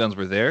Smoking Guns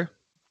were there.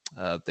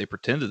 They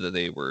pretended that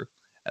they were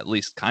at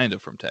least kind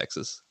of from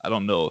Texas. I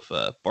don't know if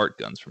Bart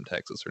Gunn's from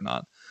Texas or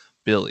not.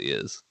 Billy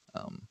is.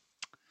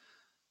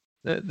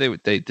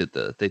 They did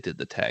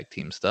the tag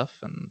team stuff,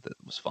 and it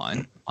was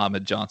fine.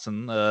 Ahmed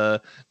Johnson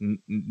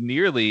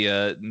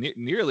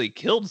nearly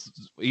killed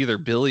either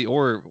Billy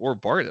or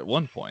Bart at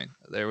one point.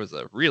 There was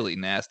a really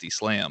nasty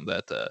slam,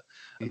 a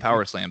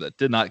power slam that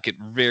did not get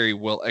very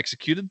well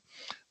executed,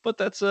 but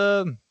that's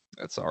all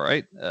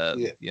right.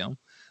 You know.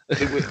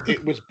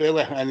 It was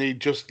Billy, and he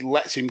just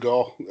lets him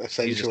go.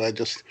 Essentially,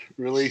 just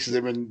releases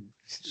him and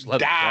just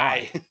let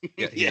die. Him fly.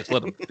 Yeah, he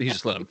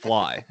just let him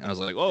fly. And I was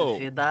like, "Oh,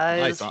 he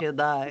dies, nice, he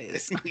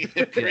dies."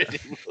 Yeah, pretty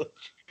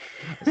much.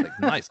 I was like,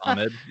 "Nice,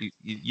 Ahmed,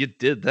 you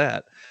did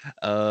that."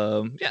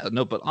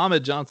 But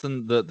Ahmed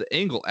Johnson, the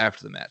angle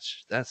after the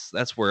match,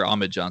 that's where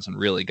Ahmed Johnson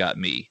really got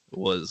me.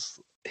 Was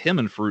him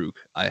and Farouk?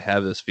 I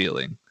have this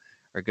feeling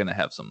are going to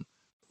have some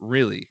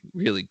really,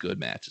 really good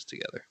matches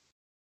together.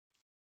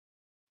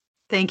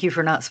 Thank you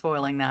for not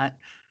spoiling that.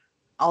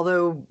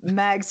 Although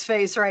Mag's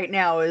face right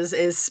now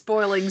is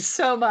spoiling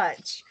so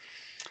much.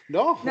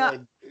 No.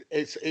 I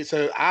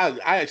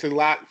actually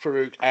like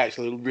Farouk. I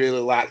actually really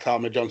liked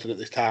Ahmed Johnson at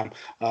this time.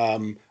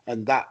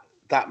 And that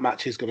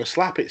match is going to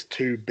slap. It's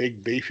two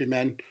big beefy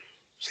men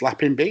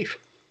slapping beef.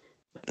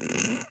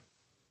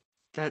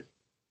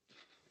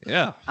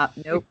 Yeah.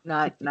 Nope.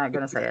 Not going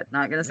to say it.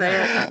 Not going to say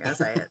it. Not going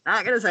to say it.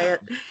 Not going to say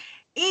it.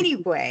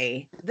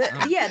 Anyway,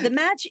 the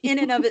match in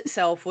and of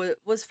itself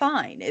was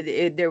fine.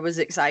 There was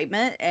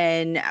excitement,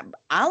 and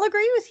I'll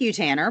agree with you,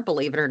 Tanner.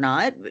 Believe it or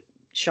not,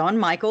 Shawn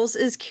Michaels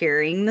is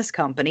carrying this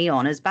company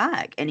on his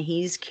back, and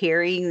he's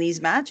carrying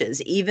these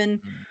matches,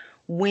 even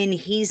when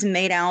he's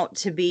made out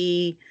to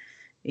be,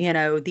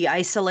 the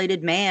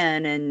isolated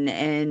man,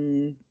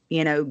 and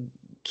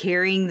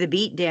carrying the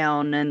beat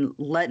down and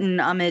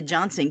letting Ahmed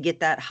Johnson get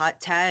that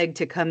hot tag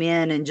to come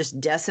in and just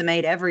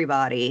decimate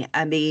everybody.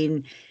 I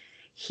mean,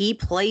 he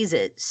plays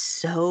it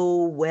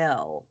so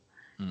well.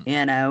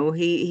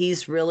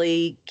 He's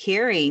really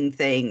carrying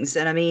things.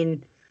 And I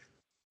mean,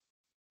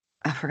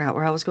 I forgot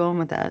where I was going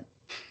with that.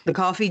 The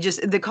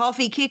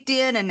coffee kicked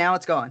in and now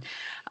it's gone.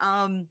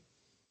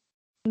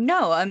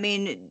 No, I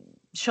mean,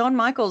 Shawn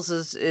Michaels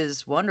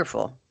is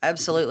wonderful.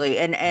 Absolutely.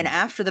 And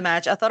after the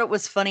match, I thought it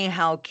was funny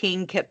how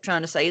King kept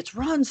trying to say, it's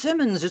Ron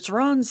Simmons. It's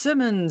Ron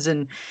Simmons.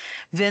 And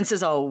Vince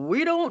is all,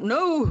 we don't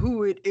know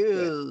who it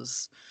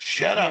is.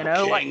 Shut up,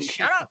 King. Like,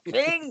 shut up,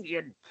 King,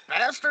 you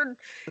bastard.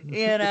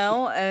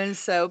 And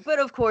so, but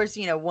of course,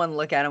 one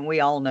look at him,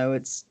 we all know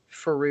it's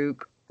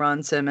Farouk,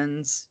 Ron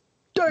Simmons.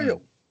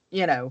 Damn.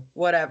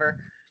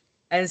 Whatever.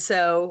 And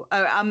so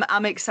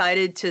I'm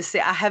excited to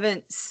see. I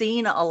haven't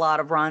seen a lot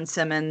of Ron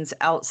Simmons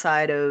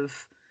outside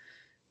of,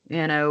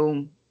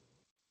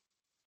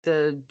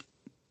 the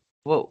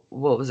what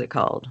was it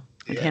called?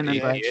 Him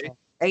and Bradshaw.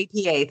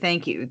 APA.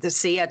 Thank you.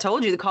 I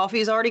told you the coffee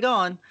is already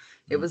gone.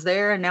 It was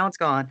there and now it's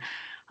gone.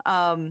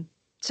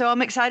 So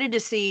I'm excited to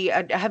see.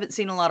 I haven't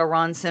seen a lot of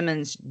Ron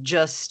Simmons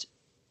just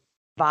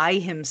by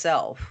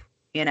himself,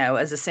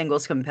 as a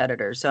singles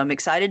competitor. So I'm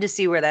excited to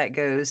see where that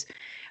goes.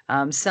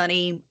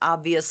 Sunny,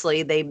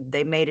 obviously,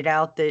 they made it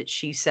out that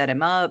she set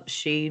him up.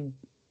 She,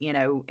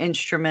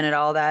 instrumented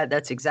all that.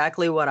 That's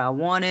exactly what I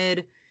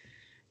wanted,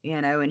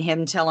 and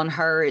him telling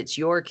her it's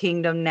your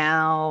kingdom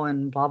now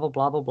and blah, blah,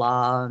 blah, blah,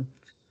 blah,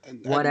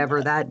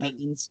 whatever that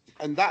means.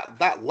 And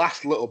that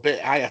last little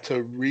bit, I had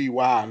to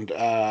rewind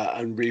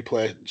and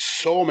replay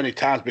so many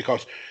times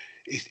because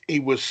he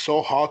was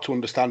so hard to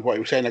understand what he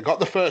was saying. I got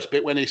the first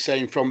bit when he's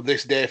saying from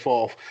this day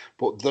forth,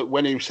 but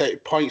when he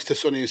points to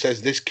Sunny and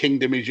says, this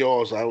kingdom is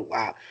yours,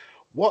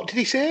 what did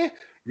he say?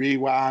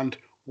 Rewind.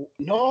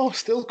 No,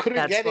 still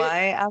couldn't get it. That's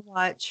why I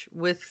watch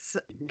with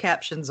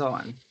captions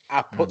on.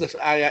 I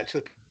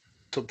actually put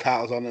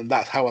subtitles on, and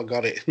that's how I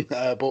got it.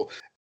 But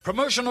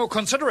promotional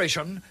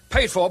consideration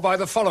paid for by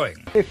the following.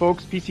 Hey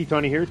folks, PC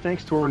Tony here.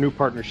 Thanks to our new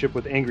partnership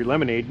with Angry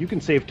Lemonade, you can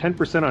save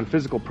 10% on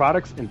physical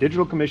products and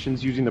digital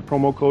commissions using the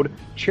promo code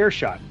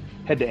ChairShot.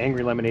 Head to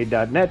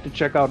angrylemonade.net to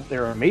check out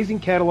their amazing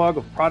catalog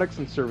of products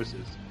and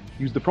services.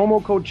 Use the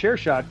promo code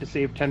ChairShot to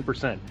save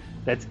 10%.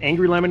 That's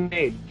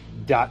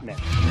angrylemonade.net.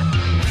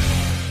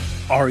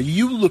 Are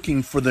you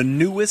looking for the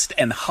newest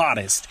and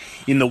hottest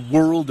in the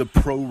world of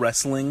pro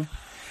wrestling?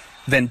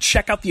 Then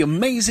check out the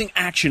amazing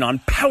action on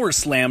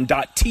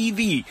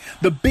Powerslam.tv,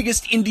 the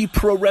biggest indie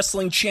pro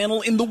wrestling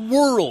channel in the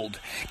world.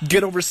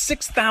 Get over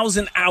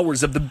 6,000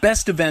 hours of the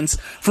best events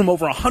from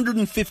over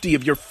 150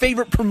 of your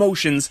favorite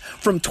promotions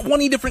from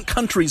 20 different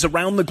countries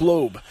around the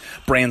globe.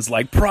 Brands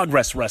like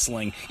Progress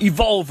Wrestling,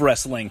 Evolve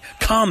Wrestling,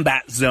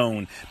 Combat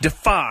Zone,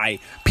 Defy,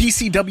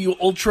 PCW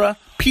Ultra,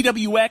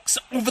 PWX,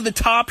 Over the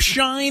Top,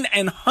 Shine,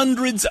 and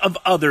hundreds of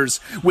others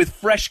with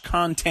fresh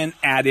content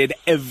added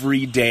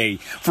every day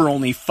for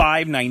only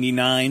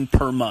 $5.99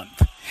 per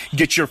month.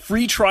 Get your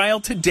free trial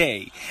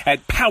today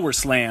at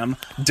Powerslam.tv.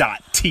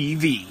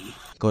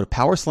 Go to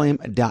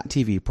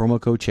Powerslam.tv,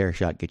 promo code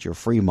ChairShot, get your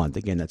free month.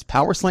 Again, that's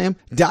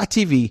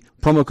Powerslam.tv,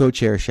 promo code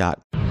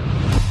ChairShot.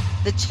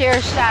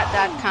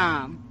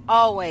 TheChairShot.com.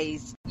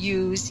 Always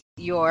use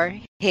your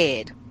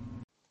head.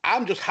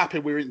 I'm just happy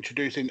we're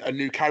introducing a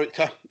new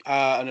character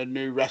and a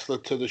new wrestler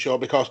to the show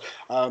because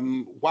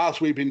whilst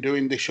we've been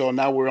doing this show,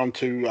 now we're on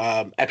to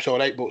episode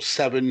 8, but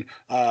 7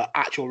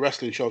 actual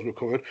wrestling shows we've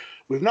covered.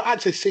 We've not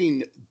actually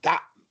seen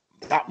that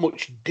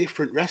much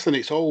different wrestling.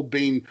 It's all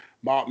been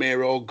Mark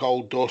Miro,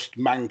 Goldust,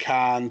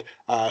 Mankind,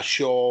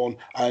 Shawn,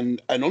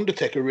 and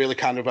Undertaker really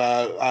kind of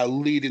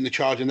leading the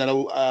charge, and then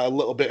a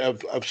little bit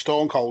of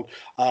Stone Cold.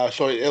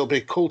 So it'll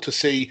be cool to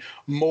see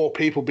more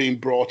people being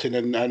brought in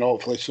and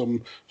hopefully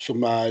some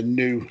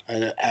new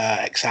and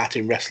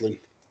exciting wrestling.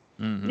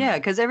 Mm-hmm. Yeah,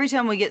 because every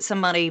time we get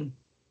somebody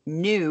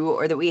new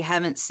or that we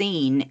haven't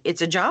seen,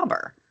 it's a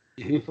jobber,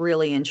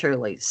 really and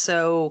truly.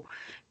 So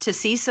to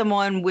see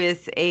someone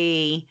with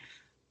a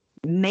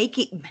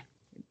making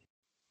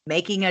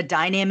a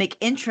dynamic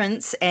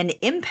entrance and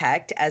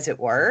impact, as it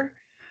were,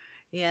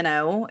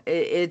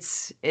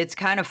 it's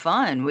kind of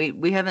fun.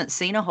 We haven't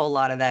seen a whole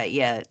lot of that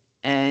yet,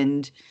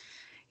 and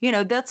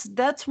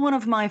that's one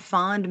of my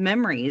fond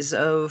memories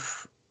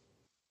of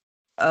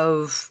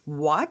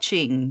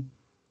watching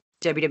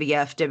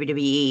WWF,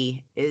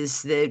 WWE,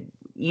 is that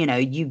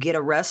you get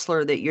a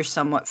wrestler that you're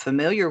somewhat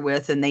familiar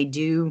with, and they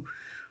do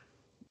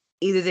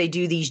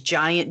these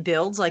giant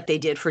builds like they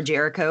did for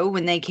Jericho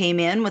when they came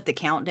in with the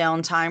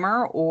countdown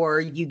timer, or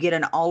you get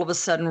an all of a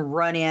sudden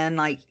run in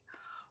like,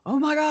 oh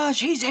my gosh,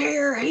 he's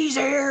here,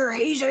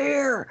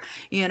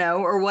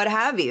 or what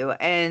have you.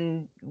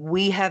 And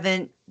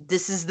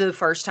this is the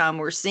first time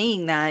we're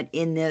seeing that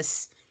in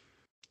this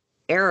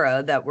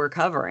era that we're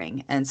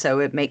covering. And so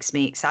it makes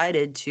me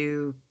excited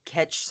to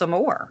catch some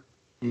more.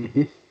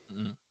 Mm-hmm.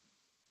 Mm-hmm.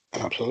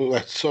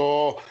 Absolutely.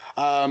 So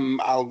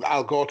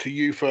I'll go to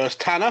you first,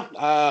 Tanner.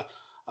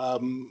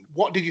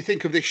 What did you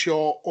think of this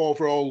show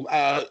overall,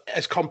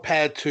 as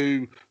compared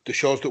to the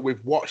shows that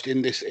we've watched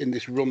in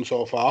this run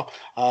so far,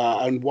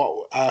 and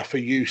what for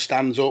you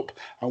stands up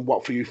and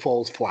what for you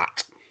falls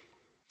flat?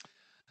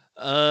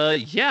 For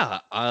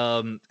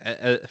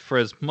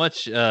as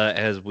much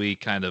as we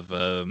kind of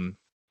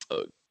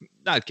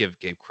not gave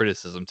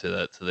criticism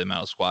to the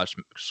amount of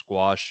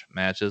squash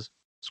matches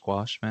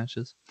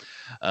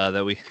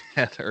that we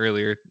had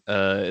earlier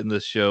in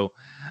this show.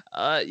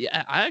 I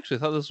actually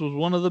thought this was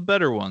one of the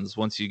better ones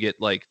once you get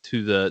like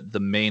to the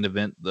main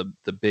event,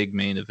 the big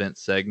main event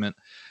segment.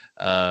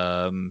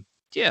 I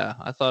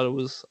thought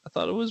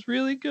it was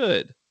really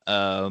good.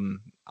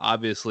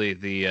 Obviously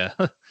the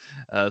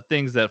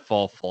things that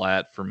fall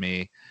flat for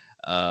me,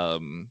 I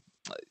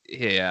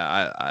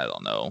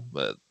don't know,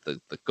 but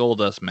the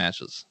Goldust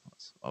matches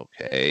was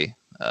okay.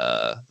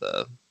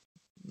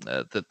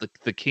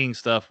 The King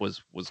stuff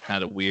was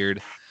kind of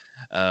weird.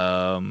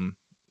 I don't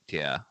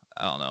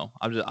know.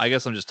 I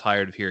guess I'm just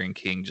tired of hearing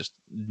King just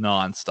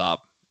nonstop,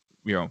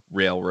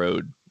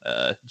 railroad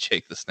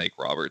Jake the Snake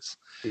Roberts.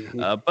 Mm-hmm.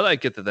 But I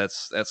get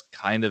that's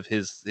kind of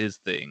his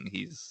thing.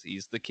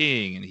 He's the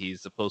king, and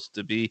he's supposed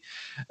to be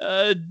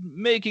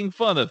making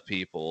fun of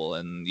people,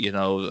 and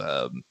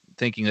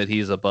thinking that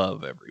he's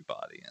above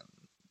everybody. And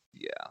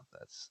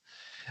that's.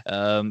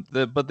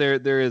 But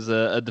there is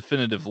a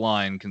definitive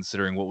line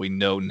considering what we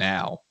know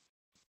now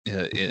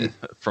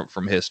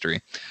from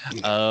history.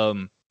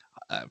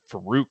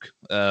 Farouk,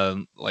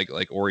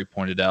 like Ori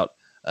pointed out,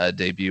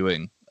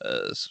 debuting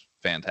is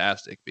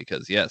fantastic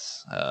because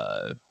yes,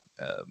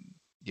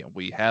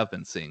 we have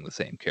been seeing the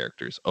same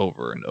characters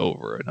over and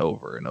over and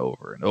over and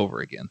over and over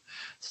again.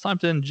 It's time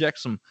to inject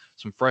some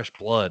fresh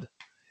blood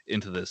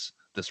into this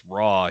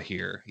Raw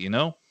here,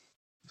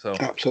 So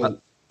absolutely,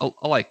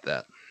 I like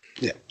that.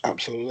 Yeah,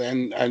 absolutely.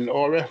 And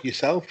Ora,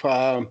 yourself,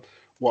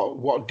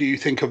 what do you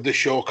think of the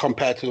show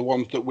compared to the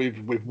ones that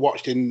we've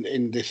watched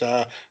in this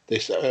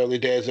early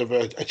days of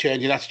a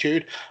change in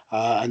attitude,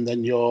 and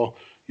then your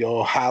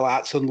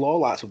highlights and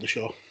lowlights of the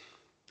show?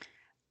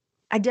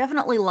 I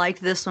definitely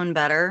liked this one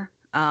better.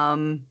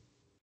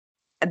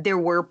 There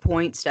were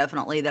points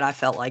definitely that I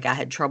felt like I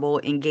had trouble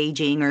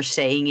engaging or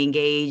staying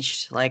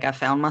engaged. Like I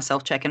found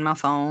myself checking my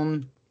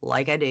phone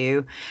like I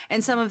do.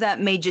 And some of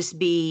that may just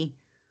be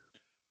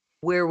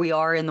where we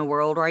are in the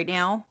world right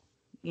now.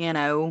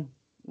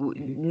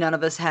 none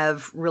of us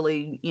have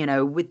really,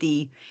 with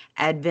the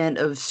advent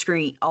of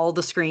all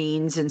the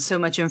screens and so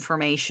much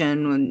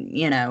information,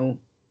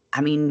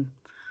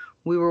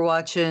 we were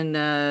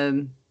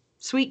watching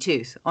Sweet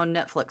Tooth on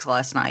Netflix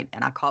last night,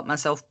 and I caught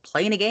myself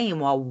playing a game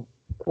while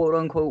quote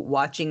unquote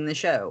watching the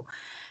show.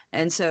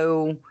 And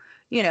so,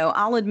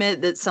 I'll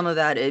admit that some of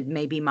that, it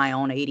may be my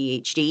own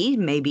ADHD,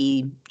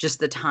 maybe just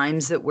the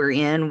times that we're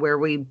in where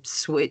we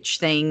switch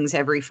things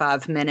every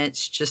 5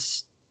 minutes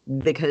just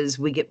because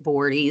we get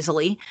bored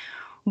easily.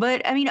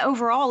 But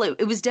overall,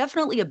 it was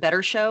definitely a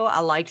better show. I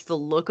liked the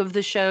look of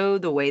the show,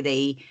 the way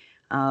they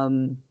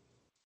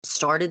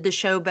started the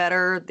show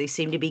better. They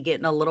seem to be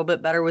getting a little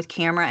bit better with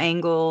camera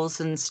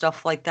angles and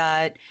stuff like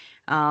that.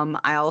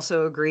 I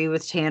also agree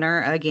with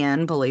Tanner,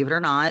 again, believe it or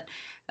not,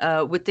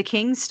 with the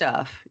King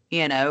stuff.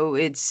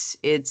 It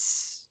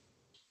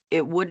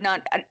would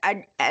not,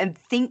 I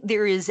think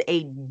there is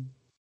a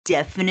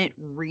definite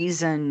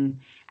reason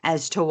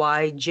as to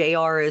why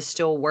JR is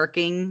still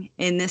working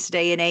in this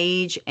day and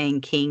age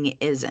and King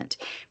isn't,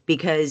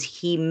 because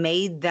he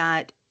made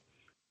that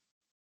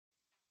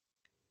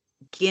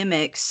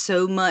gimmick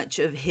so much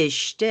of his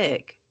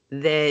shtick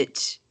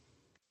that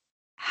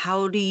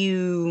how do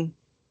you,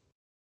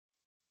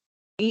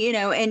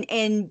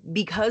 and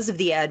because of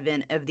the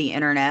advent of the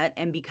internet,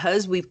 and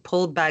because we've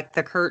pulled back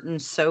the curtain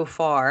so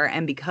far,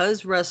 and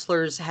because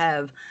wrestlers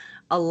have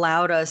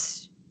allowed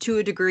us to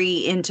a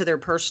degree into their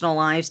personal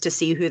lives to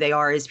see who they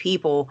are as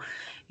people,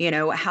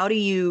 how do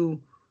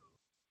you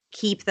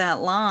keep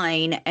that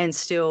line and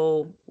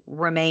still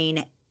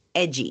remain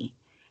edgy?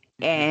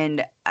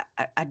 And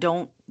I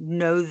don't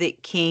know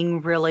that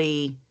King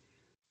really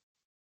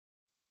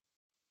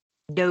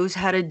knows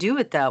how to do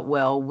it that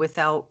well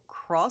without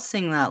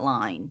crossing that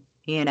line,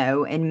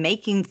 and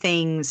making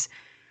things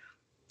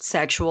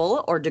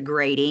sexual or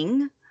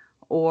degrading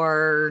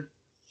or,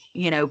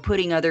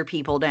 putting other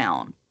people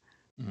down.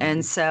 Mm-hmm.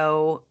 And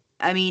so,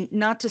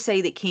 not to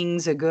say that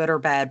King's a good or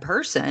bad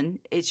person.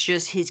 It's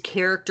just his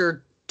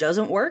character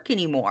doesn't work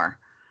anymore.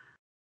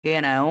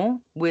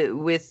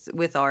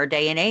 With our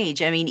day and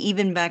age.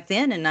 Even back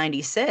then in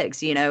 96,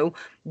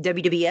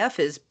 WWF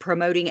is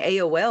promoting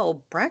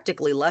AOL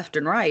practically left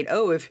and right.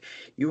 Oh, if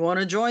you want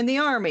to join the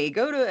army,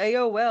 go to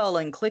AOL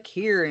and click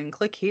here, and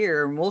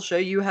we'll show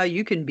you how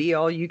you can be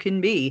all you can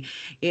be.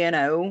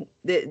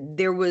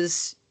 There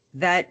was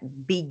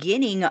that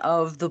beginning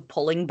of the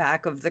pulling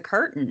back of the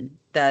curtain,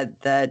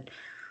 that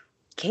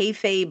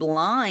kayfabe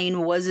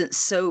line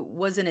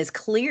wasn't as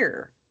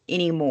clear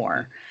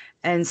anymore.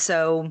 And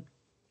so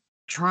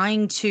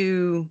trying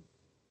to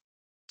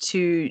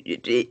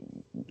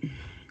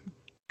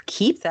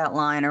keep that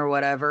line or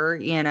whatever,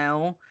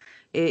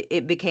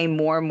 it became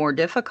more and more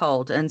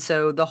difficult. And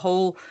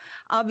so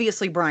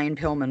obviously Brian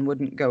Pillman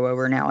wouldn't go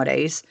over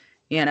nowadays,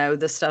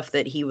 the stuff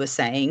that he was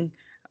saying.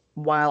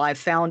 While I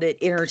found it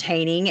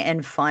entertaining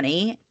and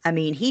funny,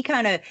 he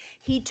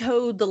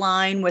towed the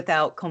line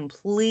without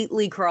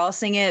completely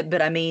crossing it. But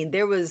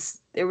there was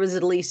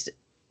at least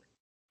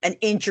an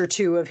inch or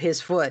two of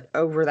his foot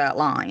over that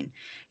line,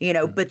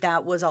 but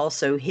that was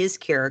also his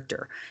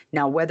character.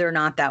 Now, whether or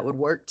not that would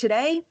work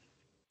today,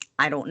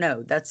 I don't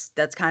know. That's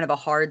kind of a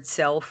hard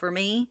sell for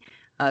me,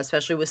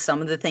 especially with some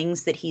of the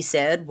things that he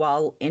said,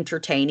 while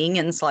entertaining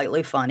and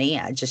slightly funny.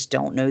 I just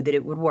don't know that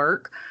it would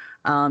work.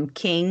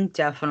 King,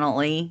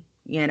 definitely,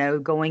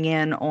 going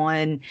in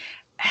on,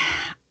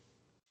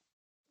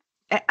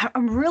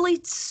 I'm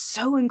really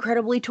so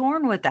incredibly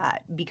torn with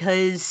that,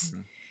 because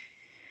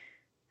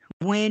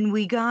when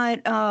we got,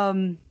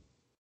 when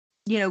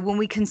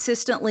we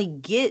consistently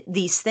get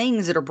these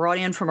things that are brought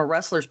in from a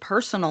wrestler's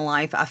personal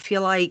life, I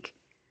feel like,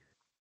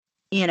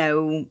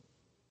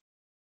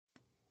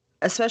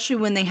 especially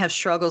when they have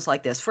struggles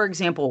like this. For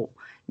example,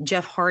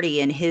 Jeff Hardy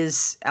and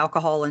his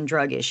alcohol and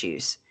drug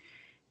issues.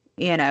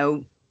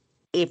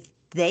 If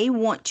they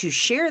want to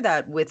share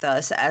that with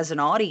us as an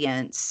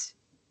audience,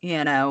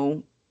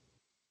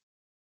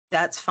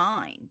 that's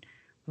fine.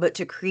 But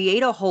to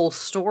create a whole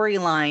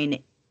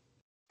storyline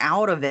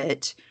out of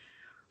it,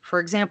 for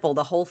example,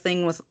 the whole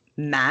thing with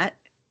Matt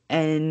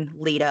and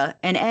Lita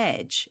and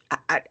Edge,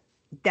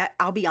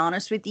 I'll be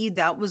honest with you,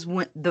 that was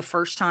the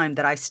first time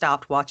that I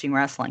stopped watching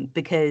wrestling,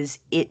 because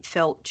it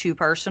felt too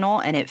personal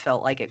and it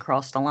felt like it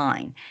crossed a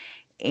line.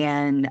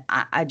 And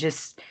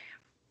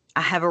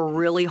I have a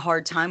really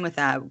hard time with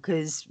that,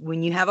 because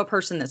when you have a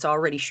person that's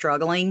already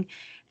struggling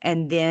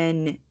and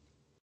then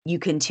you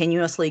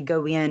continuously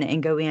go in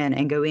and go in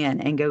and go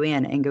in and go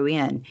in and go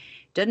in,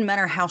 doesn't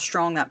matter how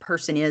strong that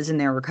person is in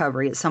their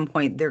recovery, at some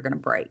point they're going to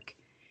break.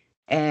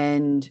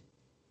 And,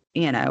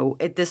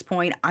 at this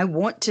point, I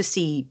want to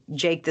see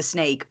Jake the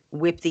Snake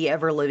whip the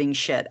ever-living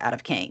shit out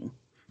of King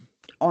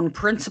on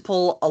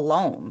principle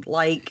alone.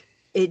 Like,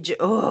 it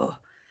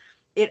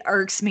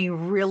irks me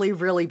really,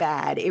 really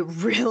bad. It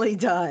really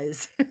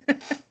does.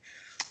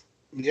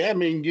 Yeah, I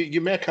mean, you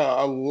make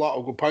a lot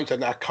of good points,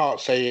 and I can't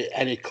say it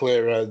any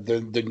clearer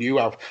than you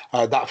have.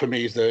 That for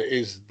me is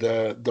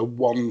the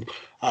one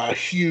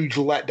huge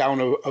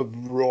letdown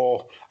of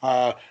Raw.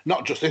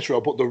 Not just this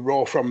Raw, but the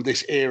Raw from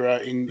this era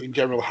in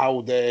general.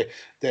 How they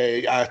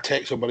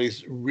take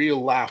somebody's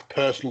real life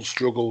personal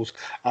struggles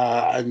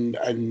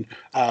and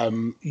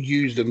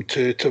use them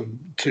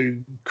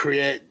to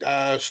create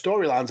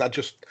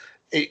storylines.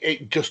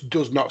 It just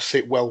does not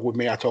sit well with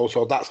me at all.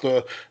 So that's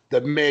the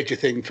major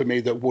thing for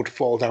me that would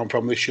fall down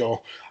from this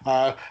show.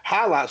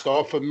 Highlights,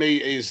 though, for me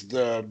is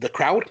the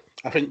crowd.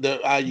 I think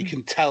that you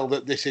can tell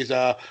that this is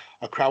a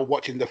crowd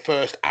watching the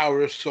first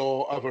hour or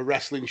so of a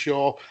wrestling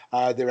show.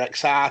 They're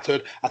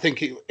excited. I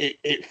think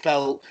it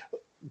felt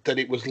that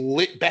it was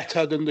lit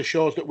better than the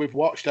shows that we've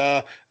watched.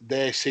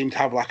 They seem to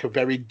have like a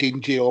very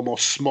dingy,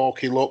 almost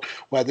smoky look,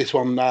 where this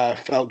one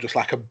felt just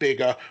like a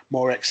bigger,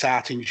 more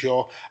exciting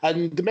show.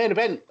 And the main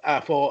event, I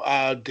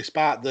thought,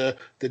 despite the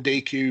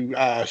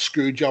DQ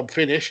screw job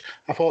finish,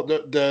 I thought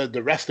that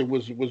the wrestling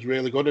was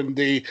really good, and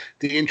the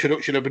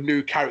introduction of a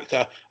new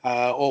character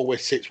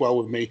always sits well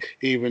with me,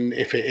 even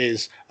if it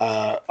is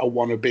a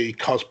wannabe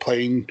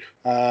cosplaying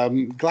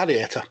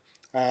gladiator.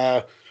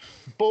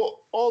 But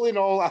all in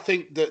all, I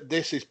think that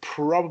this is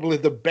probably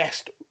the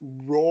best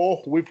Raw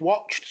we've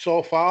watched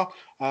so far.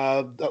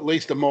 At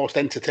least the most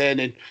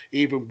entertaining,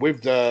 even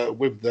with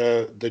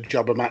the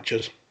jobber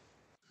matches.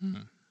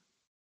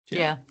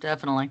 Yeah,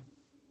 definitely.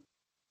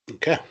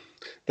 Okay,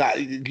 that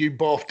you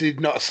both did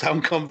not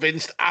sound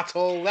convinced at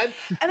all. Then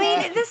I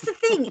mean, that's the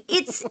thing.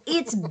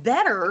 It's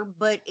better,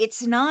 but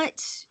it's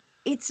not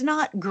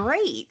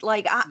great.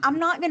 Like I'm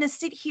not going to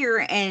sit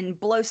here and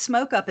blow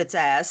smoke up its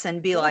ass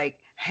and be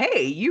like,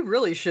 hey, you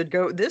really should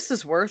go. This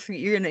is worth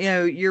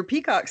your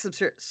Peacock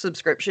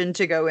subscription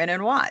to go in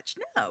and watch.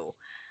 No,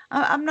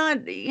 I'm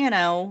not.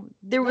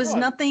 There was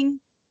nothing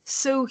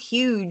so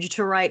huge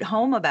to write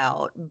home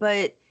about,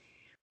 but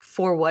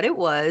for what it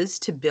was,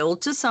 to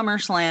build to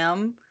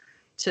SummerSlam,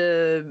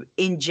 to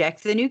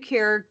inject the new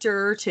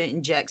character, to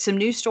inject some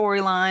new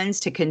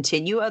storylines, to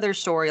continue other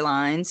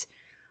storylines.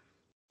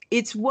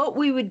 It's what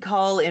we would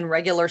call in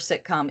regular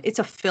sitcom, it's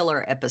a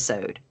filler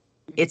episode.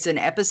 It's an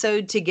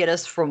episode to get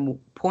us from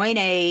point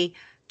A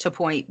to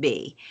point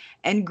B.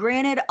 And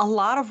granted, a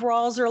lot of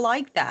Raws are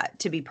like that,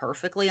 to be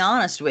perfectly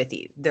honest with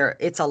you.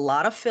 It's a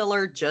lot of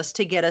filler just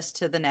to get us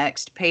to the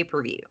next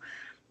pay-per-view.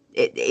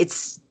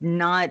 It's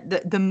not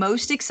the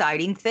most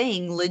exciting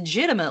thing,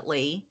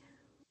 legitimately,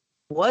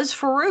 was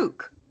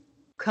Farouk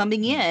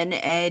coming in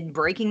and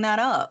breaking that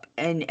up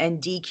and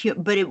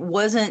DQ, but it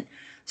wasn't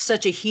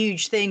such a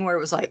huge thing where it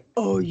was like,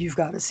 oh, you've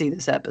got to see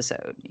this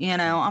episode.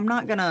 I'm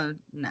not gonna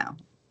no.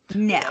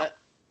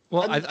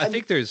 Well, I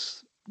think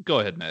there's. Go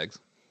ahead, Megs.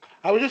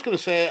 I was just going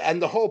to say, and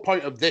the whole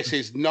point of this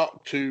is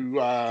not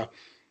to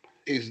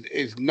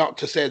is not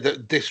to say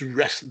that this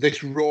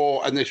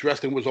Raw and this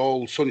wrestling was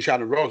all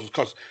sunshine and roses,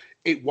 because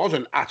it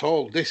wasn't at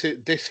all.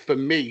 This for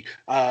me,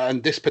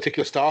 and this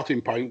particular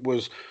starting point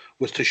was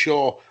to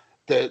show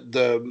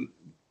the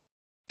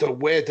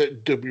way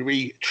that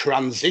WWE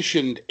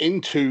transitioned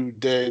into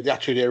the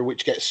Attitude Era,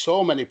 which gets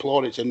so many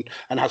plaudits and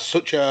has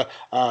such a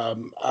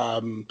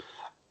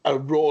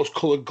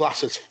rose-coloured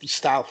glasses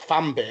style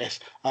fan base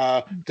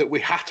that we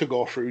had to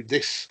go through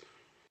this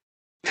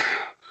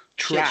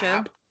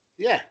trap.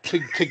 Yeah, to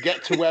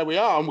get to where we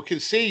are, and we can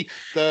see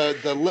the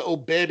little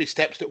baby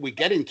steps that we're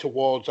getting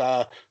towards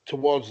the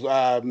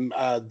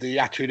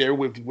Attitude Era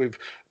with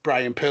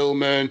Brian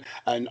Pillman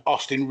and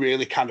Austin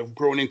really kind of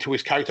growing into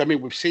his character. I mean,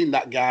 we've seen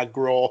that guy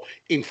grow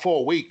in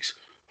 4 weeks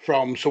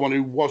from someone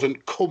who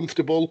wasn't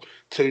comfortable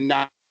to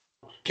now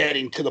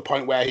getting to the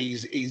point where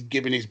he's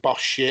giving his boss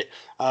shit.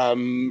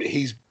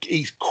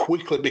 He's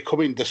quickly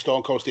becoming the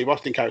Stone Cold Steve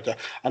Austin character,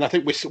 and I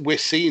think we're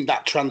seeing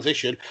that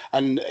transition,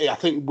 and I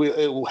think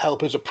it will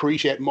help us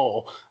appreciate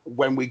more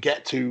when we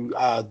get to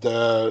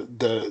the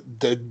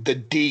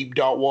deep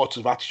dark waters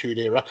of Attitude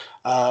Era,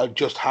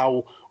 just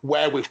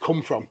where we've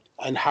come from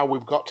and how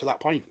we've got to that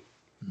point.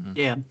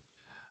 Yeah,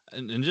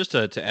 and just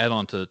to add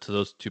on to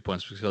those 2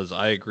 points, because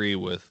I agree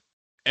with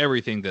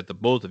everything that the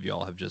both of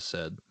y'all have just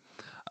said.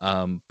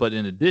 But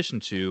in addition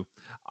to,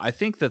 I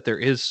think that there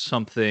is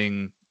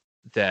something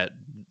that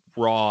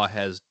Raw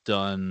has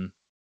done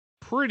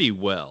pretty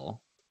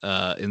well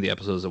in the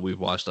episodes that we've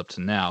watched up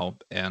to now,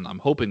 and I'm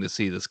hoping to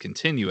see this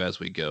continue as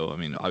we go. I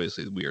mean,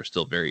 obviously, we are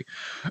still very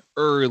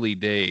early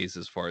days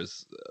as far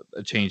as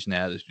a change in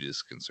attitude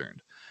is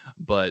concerned,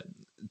 but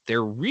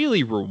they're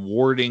really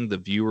rewarding the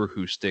viewer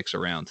who sticks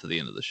around to the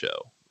end of the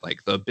show.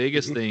 Like, the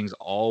biggest things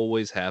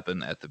always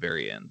happen at the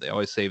very end. They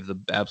always save the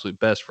absolute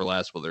best for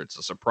last, whether it's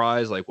a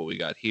surprise like what we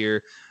got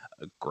here,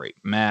 a great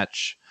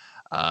match,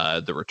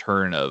 the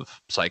return of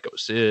Psycho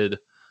Sid,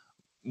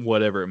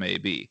 whatever it may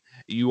be.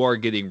 You are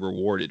getting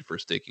rewarded for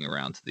sticking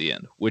around to the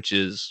end, which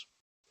is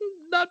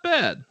not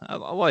bad. I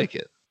like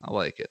it.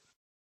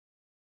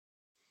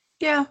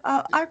 Yeah,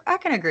 I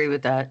can agree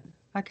with that.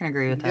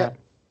 That.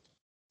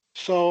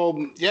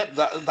 So, yeah,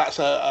 that's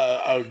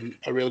a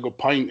really good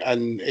point,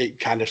 and it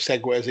kind of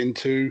segues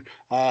into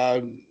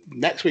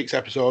next week's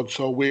episode.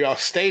 So we are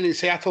staying in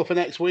Seattle for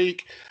next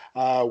week.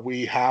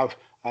 We have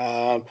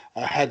a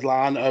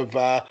headline of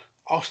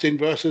Austin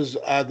versus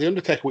The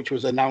Undertaker, which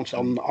was announced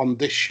on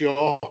this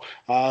show.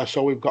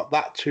 So we've got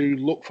that to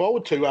look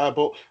forward to.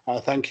 But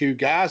thank you,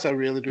 guys. I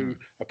really do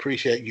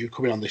appreciate you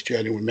coming on this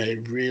journey with me.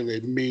 It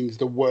really means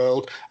the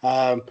world.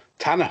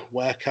 Tanner,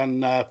 where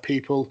can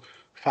people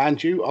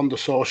find you on the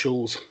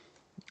socials?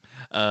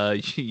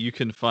 You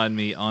can find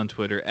me on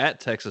Twitter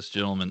at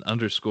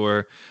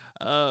TexasGentleman_.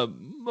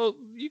 Well,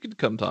 you can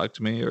come talk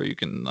to me, or you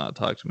can not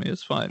talk to me.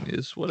 It's fine.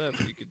 It's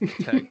whatever. You can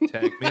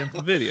tag me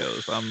into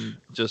videos. I'm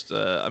just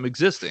I'm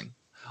existing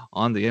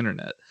on the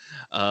internet.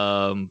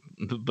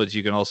 But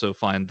you can also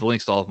find the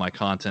links to all of my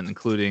content,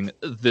 including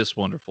this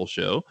wonderful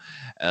show,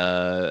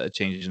 A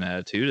Change in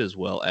Attitude, as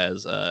well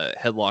as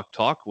Headlock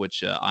Talk,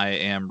 which I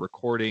am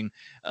recording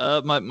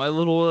my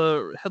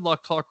little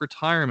Headlock Talk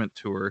retirement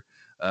tour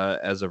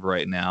as of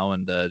right now,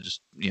 and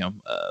just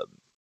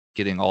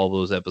getting all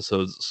those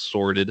episodes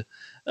sorted,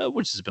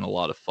 which has been a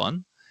lot of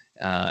fun.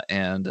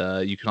 And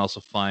you can also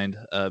find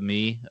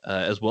me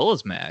as well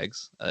as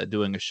Mags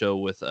doing a show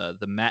with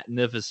the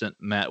magnificent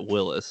Matt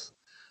Willis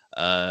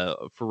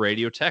for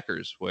Radio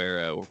Techers,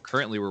 where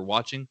currently we're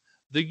watching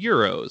the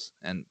Euros,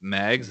 and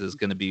Mags is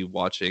going to be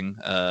watching.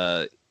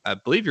 I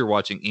believe you're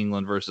watching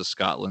England versus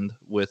Scotland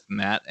with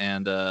Matt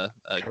and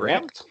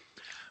Graham.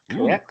 Correct.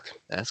 Ooh,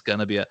 that's going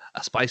to be a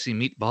spicy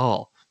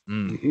meatball.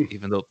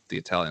 Even though the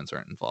Italians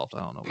aren't involved, I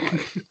don't know why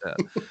I did that.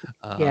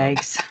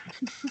 Yikes!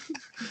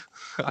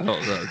 I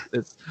don't know.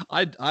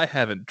 I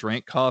haven't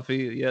drank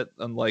coffee yet,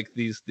 unlike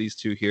these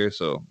two here.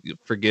 So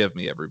forgive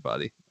me,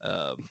 everybody.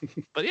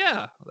 But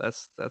yeah,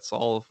 that's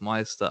all of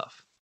my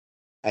stuff.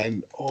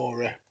 And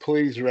Ora,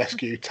 please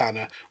rescue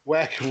Tanner.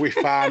 Where can we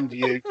find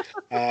you?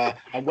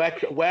 And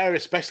where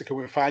especially can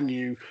we find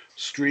you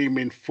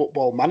streaming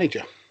Football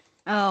Manager?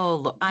 Oh,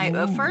 look,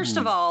 first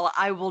of all,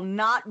 I will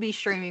not be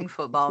streaming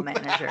Football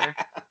Manager.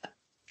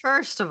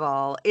 First of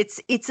all, it's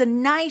a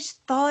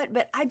nice thought,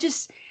 but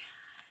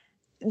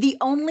the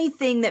only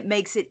thing that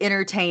makes it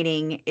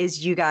entertaining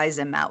is you guys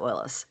and Matt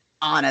Willis.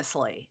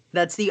 Honestly,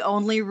 that's the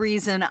only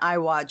reason I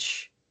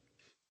watch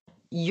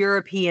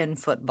European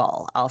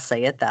football. I'll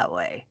say it that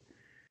way.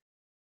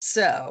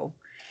 So,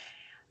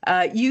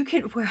 you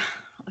can. Oh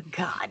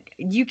God,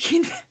 you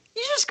can.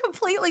 You just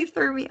completely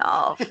threw me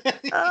off.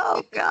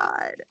 Oh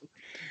God.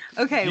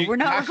 Okay, we're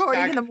not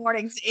recording in the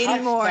mornings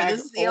anymore.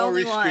 This is the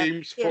only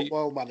one.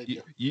 Football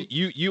Manager.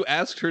 You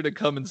asked her to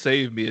come and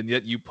save me, and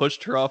yet you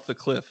pushed her off the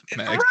cliff,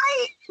 Meg.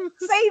 Right?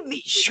 Save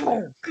me.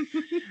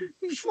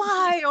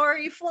 Fly,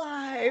 Ori,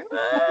 fly.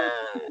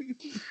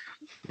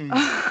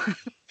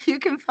 You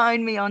can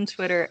find me on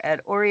Twitter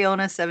at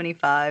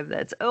Oriona75.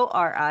 That's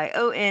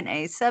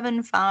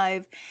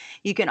ORIONA75.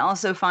 You can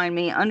also find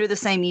me under the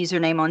same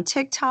username on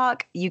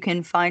TikTok. You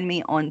can find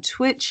me on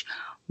Twitch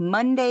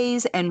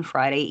Mondays and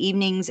Friday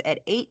evenings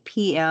at 8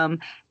 p.m.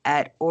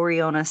 at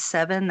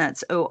Oriona7.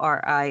 That's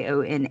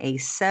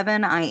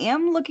ORIONA7. I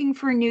am looking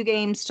for new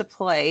games to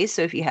play,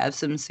 so if you have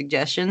some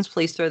suggestions,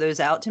 please throw those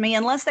out to me.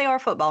 Unless they are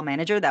Football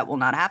Manager, that will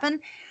not happen.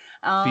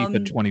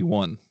 FIFA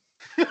 21.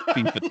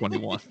 FIFA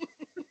 21.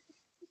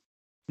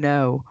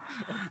 No.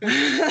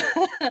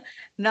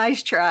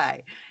 Nice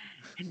try.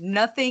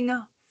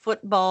 Nothing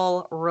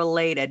football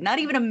related, not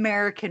even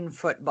American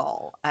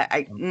football.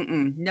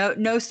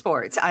 No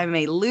sports. I'm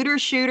a looter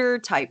shooter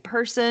type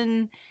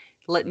person.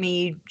 Let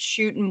me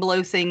shoot and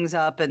blow things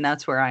up, and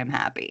that's where I'm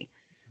happy.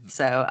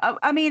 So,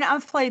 I mean,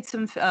 I've played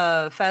some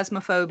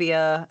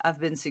Phasmophobia. I've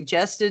been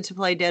suggested to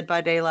play Dead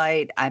by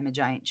Daylight. I'm a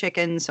giant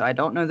chicken, so I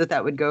don't know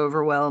that would go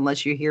over well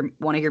unless you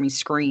want to hear me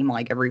scream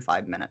like every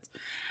 5 minutes.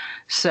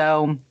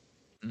 So,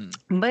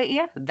 but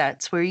yeah,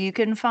 that's where you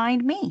can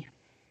find me.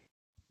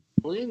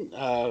 Brilliant.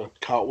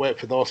 Can't wait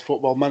for those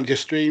Football Manager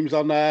streams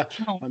on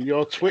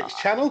your Twitch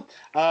channel.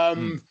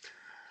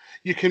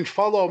 You can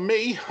follow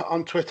me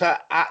on Twitter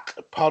at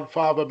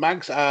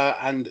PodfatherMags,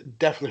 and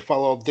definitely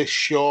follow this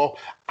show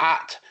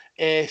at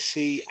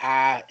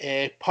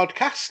ACRA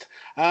Podcast.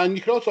 And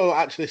you can also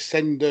actually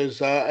send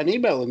us an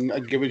email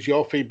and give us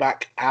your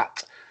feedback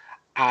at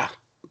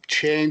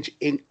Change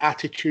in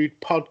Attitude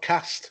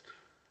Podcast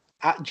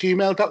at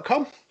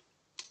gmail.com.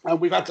 And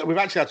we've actually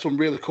had some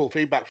really cool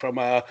feedback from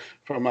the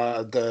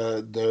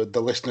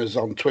listeners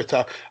on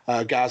Twitter.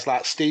 Guys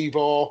like Steve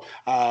O,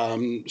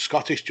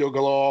 Scottish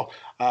Juggalo,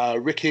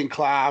 Ricky and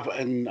Clav,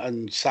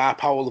 and Sar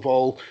Powell have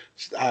all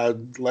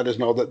let us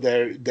know that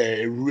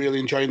they're really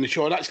enjoying the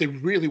show and actually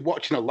really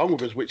watching along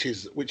with us, which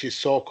is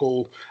so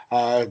cool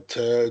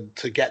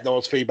to get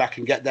those feedback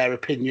and get their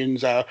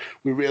opinions.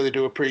 We really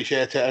do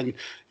appreciate it, and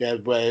yeah,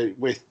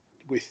 we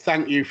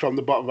thank you from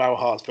the bottom of our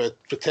hearts for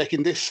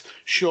taking this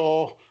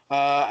show.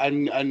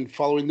 And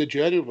following the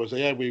journey with us.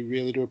 Yeah, we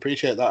really do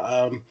appreciate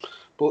that.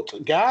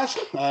 But guys,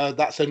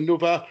 that's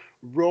another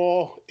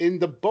Raw in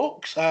the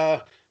books.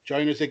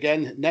 Join us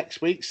again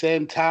next week,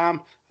 same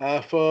time,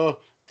 for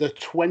the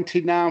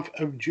 29th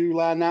of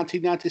July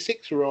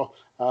 1996, Raw.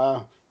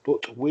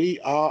 But we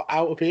are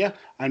out of here,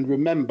 and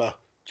remember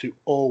to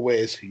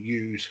always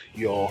use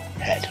your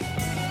head.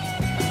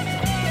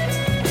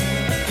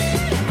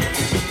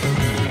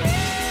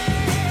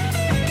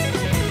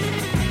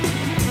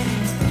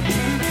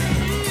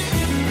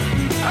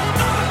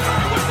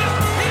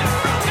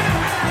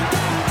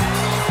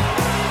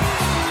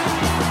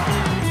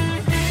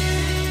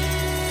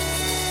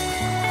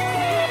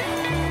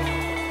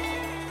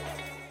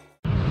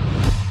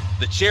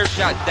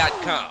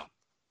 TheChairShot.com.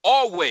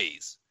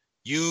 Always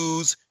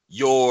use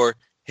your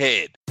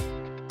head.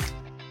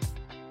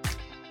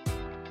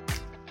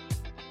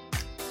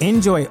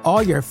 Enjoy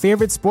all your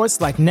favorite sports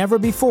like never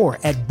before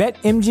at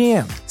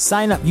BetMGM.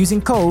 Sign up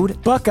using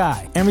code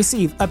Buckeye and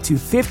receive up to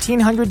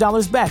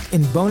 $1,500 back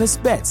in bonus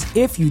bets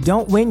if you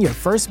don't win your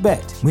first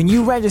bet. When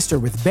you register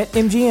with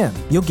BetMGM,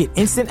 you'll get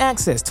instant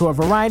access to a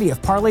variety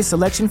of parlay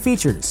selection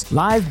features,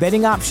 live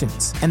betting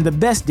options, and the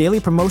best daily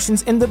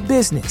promotions in the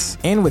business.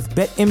 And with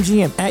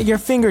BetMGM at your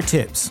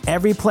fingertips,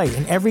 every play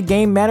and every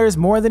game matters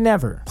more than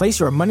ever.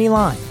 Place your money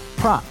line,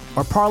 prop,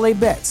 or parlay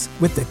bets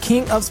with the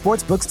king of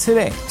sportsbooks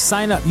today.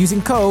 Sign up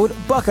using code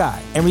Buckeye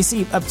and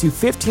receive up to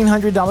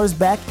 $1,500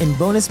 back in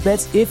bonus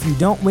bets if you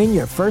don't win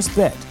your first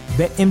bet.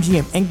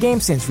 BetMGM and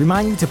GameSense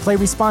remind you to play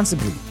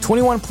responsibly.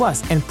 21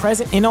 plus and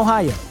present in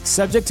Ohio,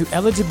 subject to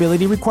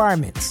eligibility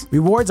requirements.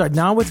 Rewards are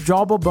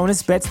non-withdrawable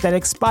bonus bets that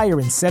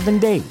expire in 7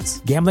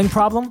 days. Gambling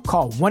problem?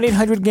 Call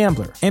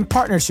 1-800-GAMBLER. In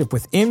partnership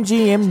with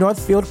MGM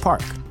Northfield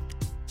Park.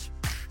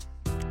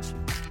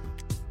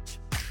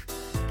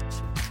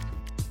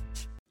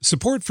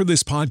 Support for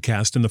this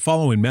podcast and the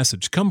following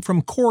message come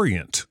from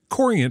Corient.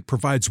 Corient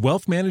provides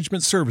wealth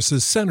management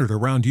services centered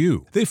around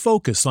you. They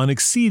focus on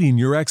exceeding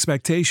your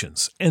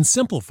expectations and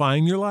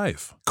simplifying your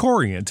life.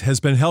 Corient has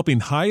been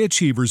helping high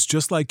achievers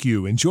just like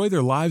you enjoy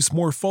their lives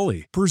more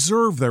fully,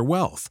 preserve their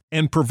wealth,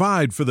 and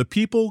provide for the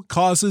people,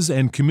 causes,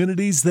 and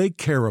communities they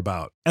care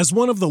about. As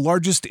one of the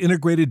largest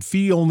integrated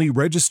fee-only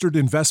registered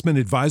investment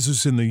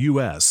advisors in the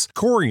U.S.,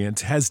 Corient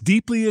has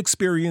deeply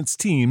experienced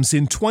teams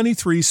in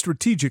 23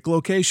 strategic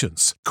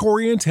locations.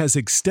 Corient has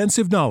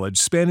extensive knowledge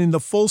spanning the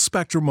full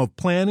spectrum of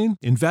planning,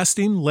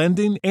 investing,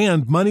 lending,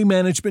 and money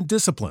management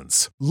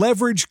disciplines.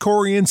 Leverage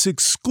Corient's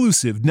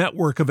exclusive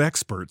network of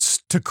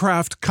experts to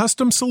craft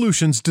custom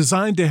solutions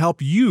designed to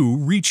help you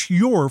reach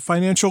your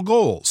financial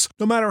goals,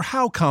 no matter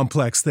how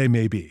complex they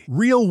may be.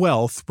 Real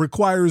wealth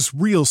requires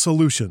real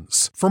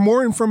solutions. For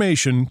more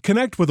information,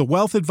 connect with a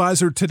wealth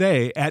advisor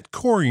today at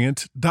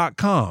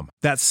Corient.com.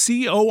 That's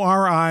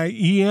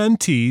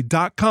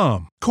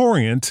Corient.com.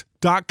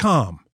 Corient.com.